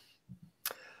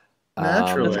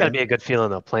 Naturally. It's got to be a good feeling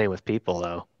though, playing with people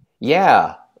though.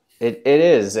 Yeah, it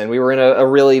is. And we were in a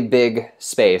really big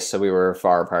space, so we were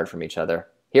far apart from each other.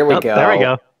 Here we go. There we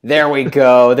go. There we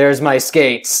go. There's my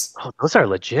skates. Oh, those are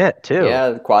legit too.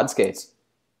 Yeah, quad skates.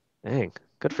 Dang.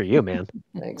 Good for you, man.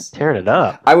 Thanks. Tearing it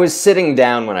up. I was sitting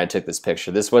down when I took this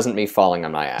picture. This wasn't me falling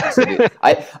on my ass.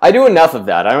 I do enough of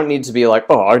that. I don't need to be like,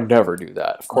 oh, I never do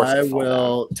that. Of course I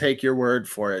will take your word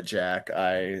for it, Jack,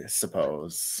 I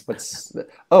suppose.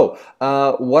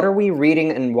 What are we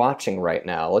reading and watching right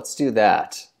now? Let's do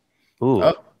that.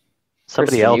 Ooh.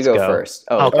 Somebody Kristen, else you go first.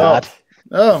 Oh, God.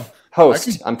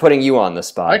 Host, I'm putting you on the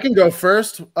spot. I can go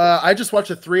first. I just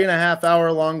watched a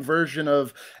 3.5-hour long version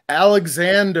of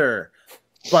Alexander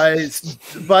by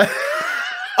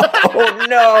Oh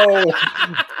no.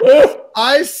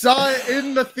 I saw it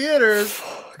in the theaters.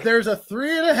 There's a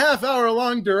 3.5-hour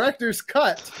long director's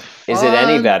cut. Is it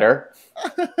any better?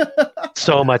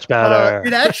 So much better.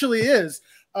 It actually is.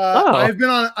 I've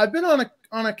been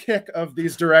on a kick of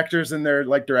these directors and their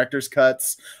like director's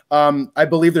cuts. I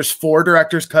believe there's 4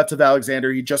 director's cuts of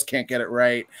Alexander. You just can't get it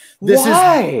right.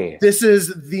 Why? This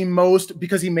is the most,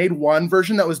 because he made one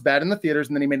version that was bad in the theaters,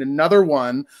 and then he made another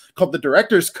one called the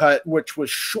director's cut, which was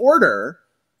shorter.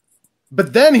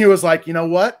 But then he was like, you know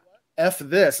what? F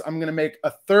this. I'm gonna make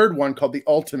a 3rd one called the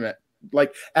Ultimate.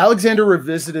 Like Alexander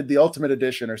Revisited, the Ultimate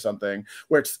Edition or something,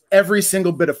 where it's every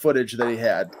single bit of footage that he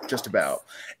had, just about,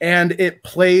 and it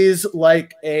plays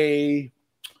like a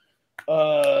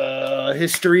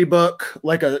history book,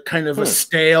 like a kind of a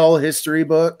stale history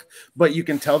book, but you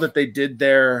can tell that they did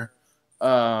their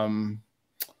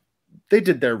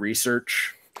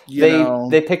research.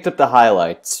 They picked up the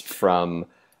highlights from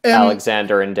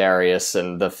Alexander and Darius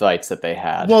and the fights that they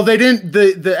had. Well, they didn't.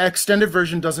 The extended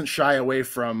version doesn't shy away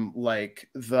from like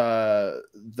the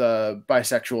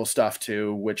bisexual stuff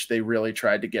too, which they really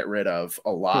tried to get rid of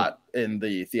a lot in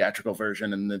the theatrical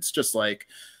version, and it's just like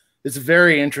it's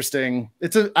very interesting.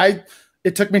 It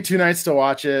took me 2 nights to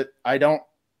watch it. I don't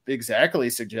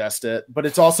exactly suggest it, but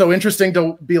it's also interesting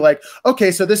to be like, okay,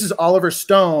 so this is Oliver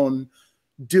Stone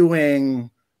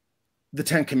doing the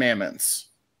 10 Commandments.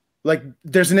 Like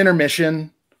there's an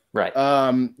intermission, right?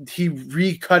 He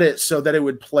recut it so that it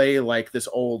would play like this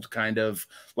old kind of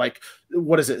like,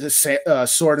 what is it?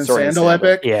 Sword and Sandal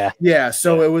epic. Yeah.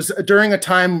 So it was during a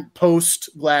time post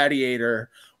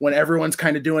Gladiator when everyone's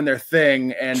kind of doing their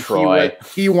thing, and Troy.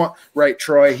 He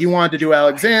wanted to do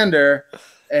Alexander,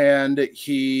 and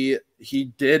he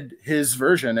did his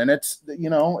version, and it's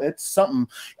something.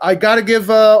 I gotta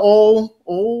give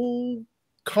old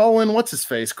Colin, what's his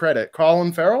face, credit.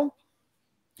 Colin Farrell.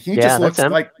 He just looks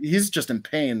like he's just in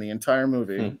pain the entire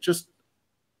movie. Just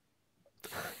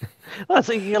there's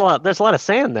a lot of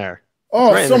sand there.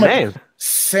 Oh, right so much sand.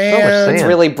 Sand. It's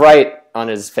really bright on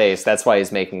his face. That's why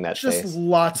he's making that face. Just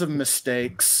lots of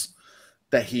mistakes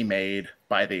that he made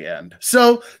by the end.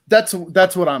 So that's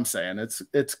what I'm saying.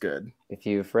 It's good. If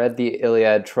you've read the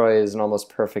Iliad, Troy is an almost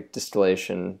perfect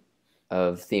distillation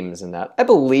of themes in that. I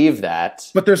believe that.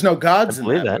 But there's no gods in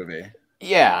that movie.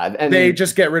 Yeah. And they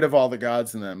just get rid of all the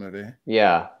gods in that movie.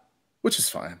 Yeah. Which is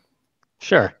fine.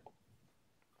 Sure.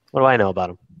 What do I know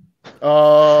about him?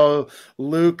 Oh,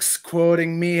 Luke's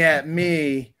quoting me at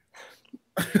me.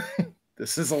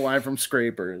 This is a line from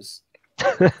Scrapers.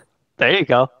 There you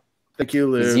go. Thank you,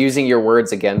 Luke. He's using your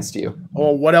words against you.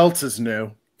 Oh, what else is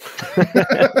new?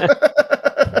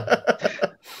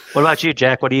 What about you,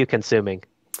 Jack? What are you consuming?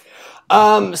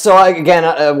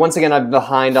 So once again, I'm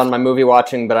behind on my movie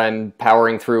watching, but I'm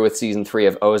powering through with season 3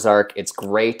 of Ozark. It's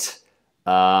great.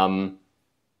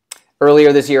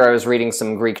 Earlier this year, I was reading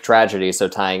some Greek tragedy, so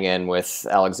tying in with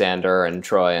Alexander and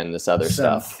Troy and this other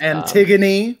stuff.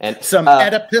 Antigone, and some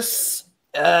Oedipus.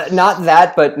 Not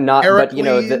that, but Heracles. But you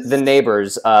know the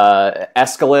neighbors.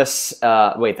 Aeschylus.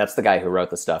 Wait, that's the guy who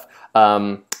wrote the stuff.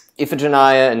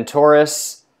 Iphigenia and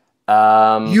Taurus.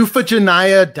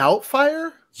 Euphigenia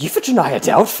Doubtfire. Euphigenia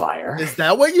Doubtfire. Is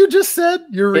that what you just said?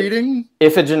 You're reading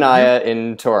Iphigenia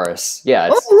in Taurus. Yeah.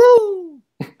 It's... Hello.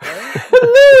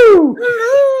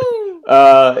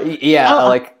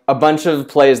 Like a bunch of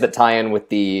plays that tie in with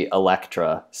the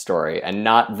Electra story, and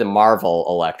not the Marvel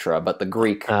Electra, but the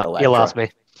Greek Electra. You lost me.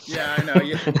 Yeah, I know.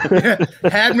 You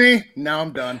had me. Now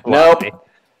I'm done. Nope.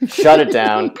 Shut it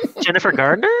down. Jennifer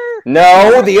Gardner?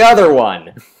 No, the other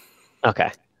one.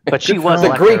 Okay. But she was the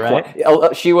Electra, Greek right?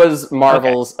 one. She was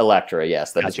Marvel's Electra.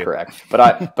 Yes, that is correct.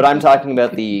 But I'm talking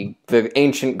about the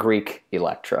ancient Greek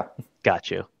Electra. Got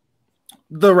you.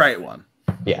 The right one.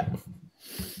 Yeah.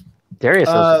 Darius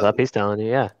is up. He's telling you,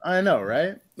 yeah. I know,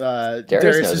 right?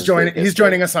 Darius is joining. He's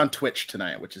joining us on Twitch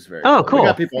tonight, which is very cool. We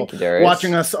got people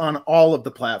watching us on all of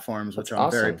the platforms, which I'm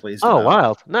very pleased about. Oh,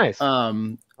 wild. Nice.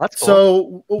 That's cool.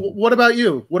 So what about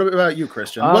you? What about you,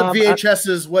 Christian? What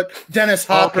VHSs, what Dennis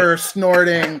Hopper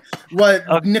snorting, what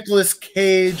Nicolas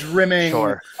Cage rimming,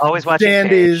 always watching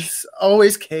dandies, Cage.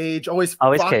 always Cage, always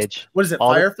Fox, Cage. What is it,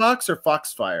 Firefox or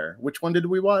Foxfire? Which one did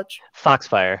we watch?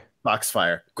 Foxfire.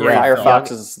 Foxfire. Great.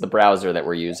 Firefox is the browser that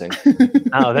we're using.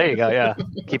 Oh, there you go. Yeah,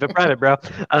 keep it private, bro.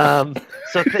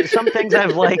 Some things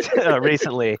I've liked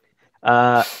recently.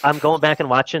 I'm going back and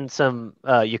watching some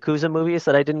Yakuza movies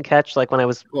that I didn't catch, like when I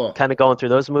was kind of going through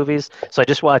those movies. So I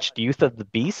just watched Youth of the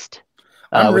Beast.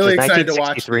 I'm really which is excited to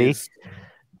watch these.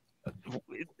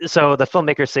 So the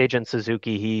filmmaker Seijun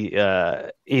Suzuki,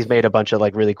 he's made a bunch of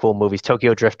like really cool movies.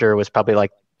 Tokyo Drifter was probably like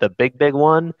the big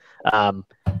one,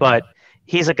 but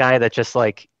he's a guy that just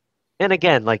like, and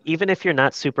again, like even if you're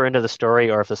not super into the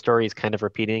story, or if the story is kind of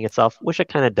repeating itself, which it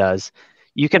kind of does,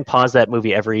 you can pause that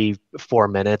movie every 4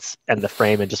 minutes and the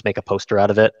frame and just make a poster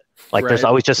out of it. Like there's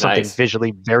always just something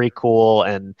visually very cool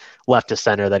and left to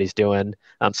center that he's doing.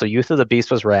 So Youth of the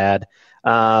Beast was rad.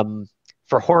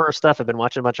 For horror stuff, I've been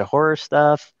watching a bunch of horror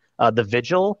stuff. The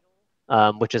Vigil,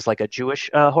 which is like a Jewish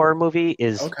horror movie,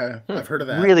 is I've heard of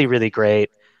that. Really, really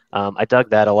great. I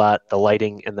dug that a lot. The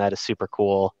lighting in that is super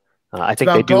cool. I think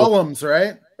about they do golems,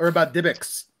 right? Or about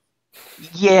Dybbuk's?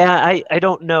 Yeah, I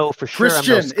don't know for sure.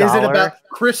 Christian, I'm no is it about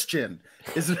Christian?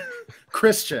 Is it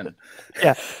Christian?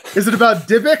 Yeah. Is it about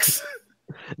Dybbuk's?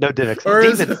 No Dybbuk's. Or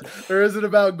is it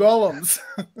about golems?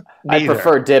 I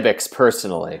prefer Dybbuk's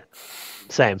personally.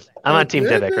 Same. I'm on Team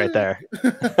Dybbuk right there.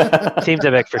 Team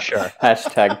Dybbuk for sure.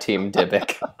 Hashtag Team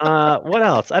Dybbuk. What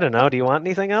else? I don't know. Do you want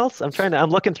anything else? I'm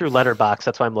looking through Letterboxd.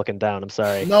 That's why I'm looking down. I'm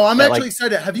sorry. No, I'm actually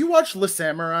excited. Have you watched Le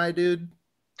Samurai, dude?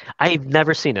 I've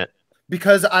never seen it.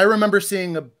 Because I remember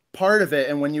seeing a part of it,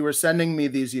 and when you were sending me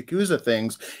these Yakuza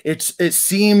things, it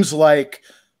seems like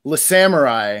Le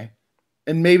Samurai,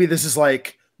 and maybe this is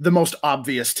like the most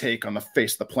obvious take on the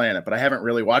face of the planet, but I haven't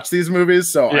really watched these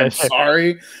movies, so I'm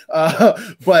sorry.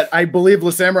 But I believe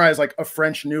Le Samurai is like a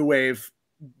French new wave,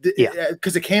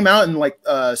 because it came out in like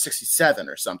 67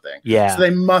 or something. Yeah. So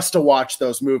they must have watched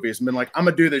those movies and been like, I'm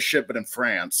gonna do this shit, but in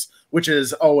France, which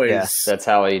is always that's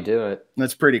how you do it.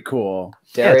 That's pretty cool.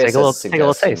 Darius take a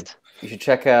little taste. You should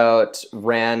check out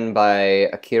Ran by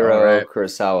Akira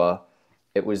Kurosawa.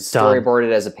 It was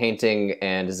storyboarded as a painting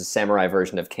and is a samurai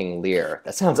version of King Lear.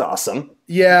 That sounds awesome.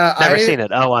 Yeah, never seen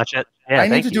it. I'll watch it. Yeah, I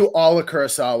need to do all of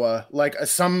Kurosawa. Like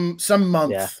some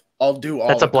month, I'll do all.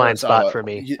 That's a blind Kurosawa. spot for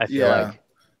me. I feel like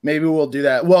maybe we'll do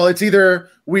that. Well, it's either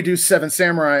we do Seven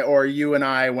Samurai, or you and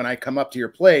I, when I come up to your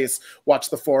place, watch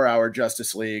the 4-hour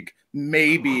Justice League,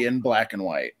 maybe in black and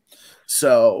white.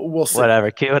 So we'll see.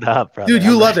 Whatever, cue it up, brother. Dude,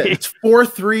 you love it. It's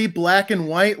 4:3 black and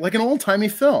white, like an old-timey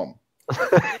film.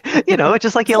 You know, it's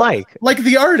just like you like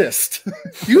the artist.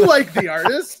 You like The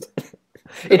Artist.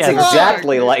 It's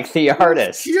exactly like the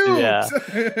artist. Cute. Yeah.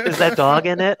 Is that dog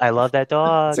in it? I love that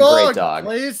dog. It's a great dog.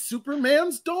 Plays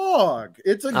Superman's dog.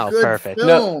 It's a good perfect. film.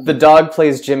 No, the dog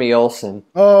plays Jimmy Olsen.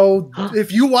 Oh,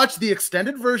 if you watch the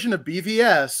extended version of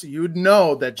BVS, you'd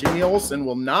know that Jimmy Olsen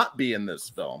will not be in this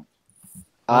film.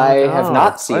 I have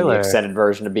not seen the extended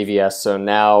version of BVS, so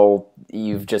now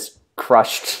you've just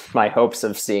crushed my hopes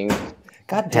of seeing.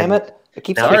 God damn it! I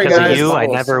keep Not because of you, I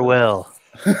never will.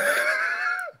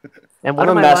 And what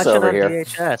I'm am a I mess watching over on here.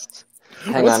 VHS?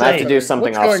 Hang on, I have to do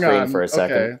something off screen for a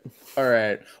second. Okay. All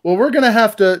right. Well, we're going to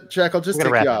have to, Jack, I'll just take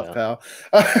you off, pal.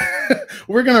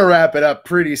 We're going to wrap it up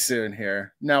pretty soon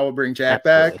here. Now we'll bring Jack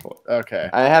back. Okay.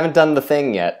 I haven't done the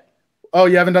thing yet. Oh,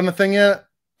 you haven't done the thing yet?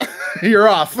 You're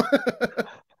off.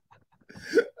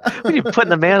 What are you putting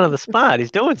the man on the spot?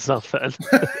 He's doing something.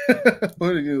 What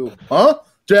are you? Huh?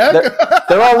 Jack?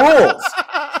 There are rules.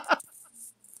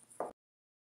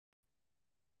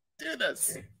 Do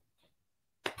this.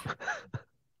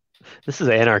 This is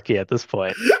anarchy at this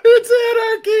point. It's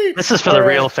anarchy. This is for the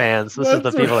real fans. This is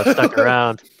the people that stuck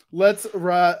around. Let's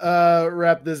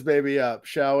wrap this baby up,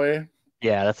 shall we?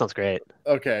 Yeah, that sounds great.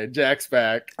 Okay, Jack's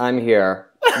back. I'm here.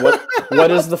 What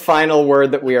is the final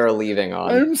word that we are leaving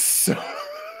on? I'm so...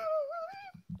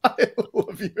 I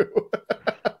love you.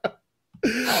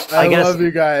 I love you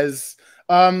guys.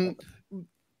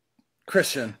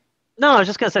 Christian. No, I was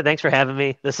just going to say thanks for having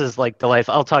me. This is like the life.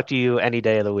 I'll talk to you any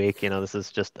day of the week. You know, this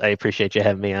is just, I appreciate you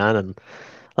having me on and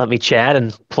let me chat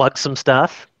and plug some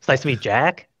stuff. It's nice to meet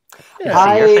Jack.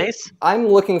 Yeah. See your face. I'm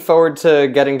looking forward to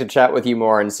getting to chat with you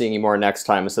more and seeing you more next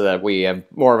time so that we have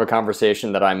more of a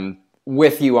conversation that I'm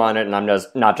with you on it and I'm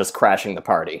just not just crashing the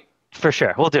party. For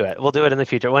sure. We'll do it. We'll do it in the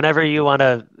future. Whenever you want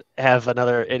to have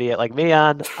another idiot like me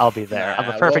on, I'll be there. I'm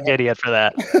a perfect idiot for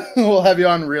that. We'll have you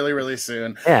on really, really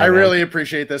soon. Yeah, I really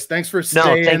appreciate this. Thanks for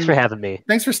staying. No, thanks for having me.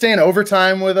 Thanks for staying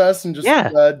overtime with us and just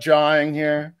jawing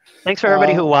here. Thanks for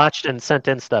everybody who watched and sent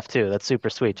in stuff too. That's super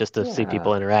sweet just to see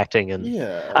people interacting. And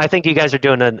I think you guys are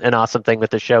doing an awesome thing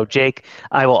with the show. Jake,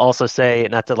 I will also say,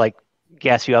 not to like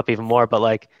gas you up even more, but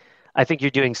like I think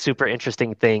you're doing super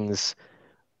interesting things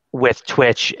with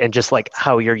Twitch and just like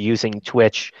how you're using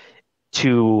Twitch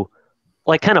to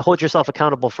like kind of hold yourself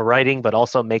accountable for writing, but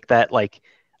also make that like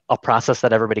a process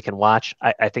that everybody can watch.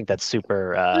 I think that's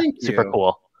super super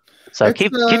cool. So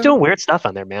keep doing weird stuff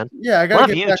on there, man. Yeah, I gotta Love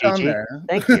get you, back on Gigi. there.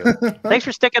 Thank you. Thanks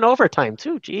for sticking overtime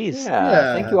too. Jeez.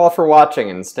 Yeah, thank you all for watching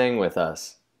and staying with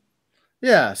us.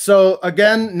 Yeah, so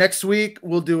again, next week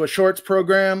we'll do a shorts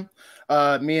program.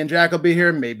 Me and Jack will be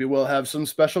here. Maybe we'll have some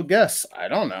special guests. I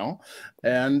don't know.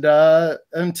 And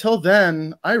until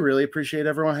then, I really appreciate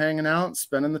everyone hanging out,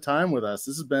 spending the time with us.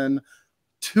 This has been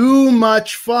too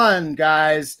much fun,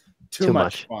 guys. Too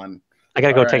much fun. I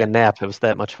gotta go take a nap. It was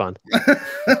that much fun.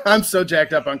 I'm so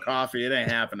jacked up on coffee. It ain't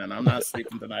happening. I'm not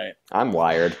sleeping tonight. I'm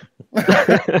wired.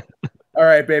 All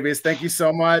right, babies. Thank you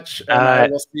so much. And I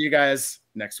will see you guys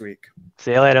next week.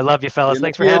 See you later. Love you, fellas.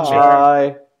 Thanks for having me.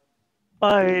 Bye.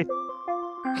 Bye.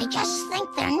 I just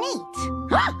think they're neat.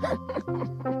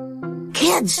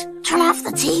 Kids, turn off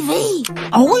the TV.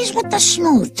 Always with the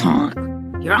smooth talk.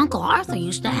 Your Uncle Arthur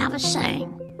used to have a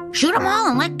saying. Shoot 'em all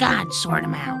and let God sort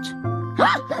 'em out.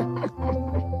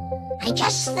 I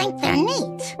just think they're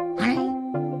neat. Right?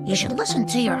 You should listen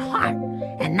to your heart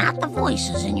and not the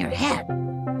voices in your head.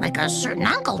 Like a certain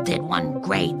uncle did one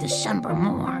gray December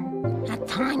morn. At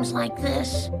times like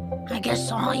this, I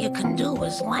guess all you can do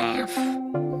is laugh.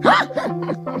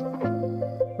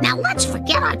 Now let's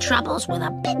forget our troubles with a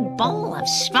big bowl of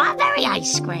strawberry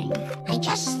ice cream. I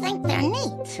just think they're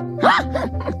neat.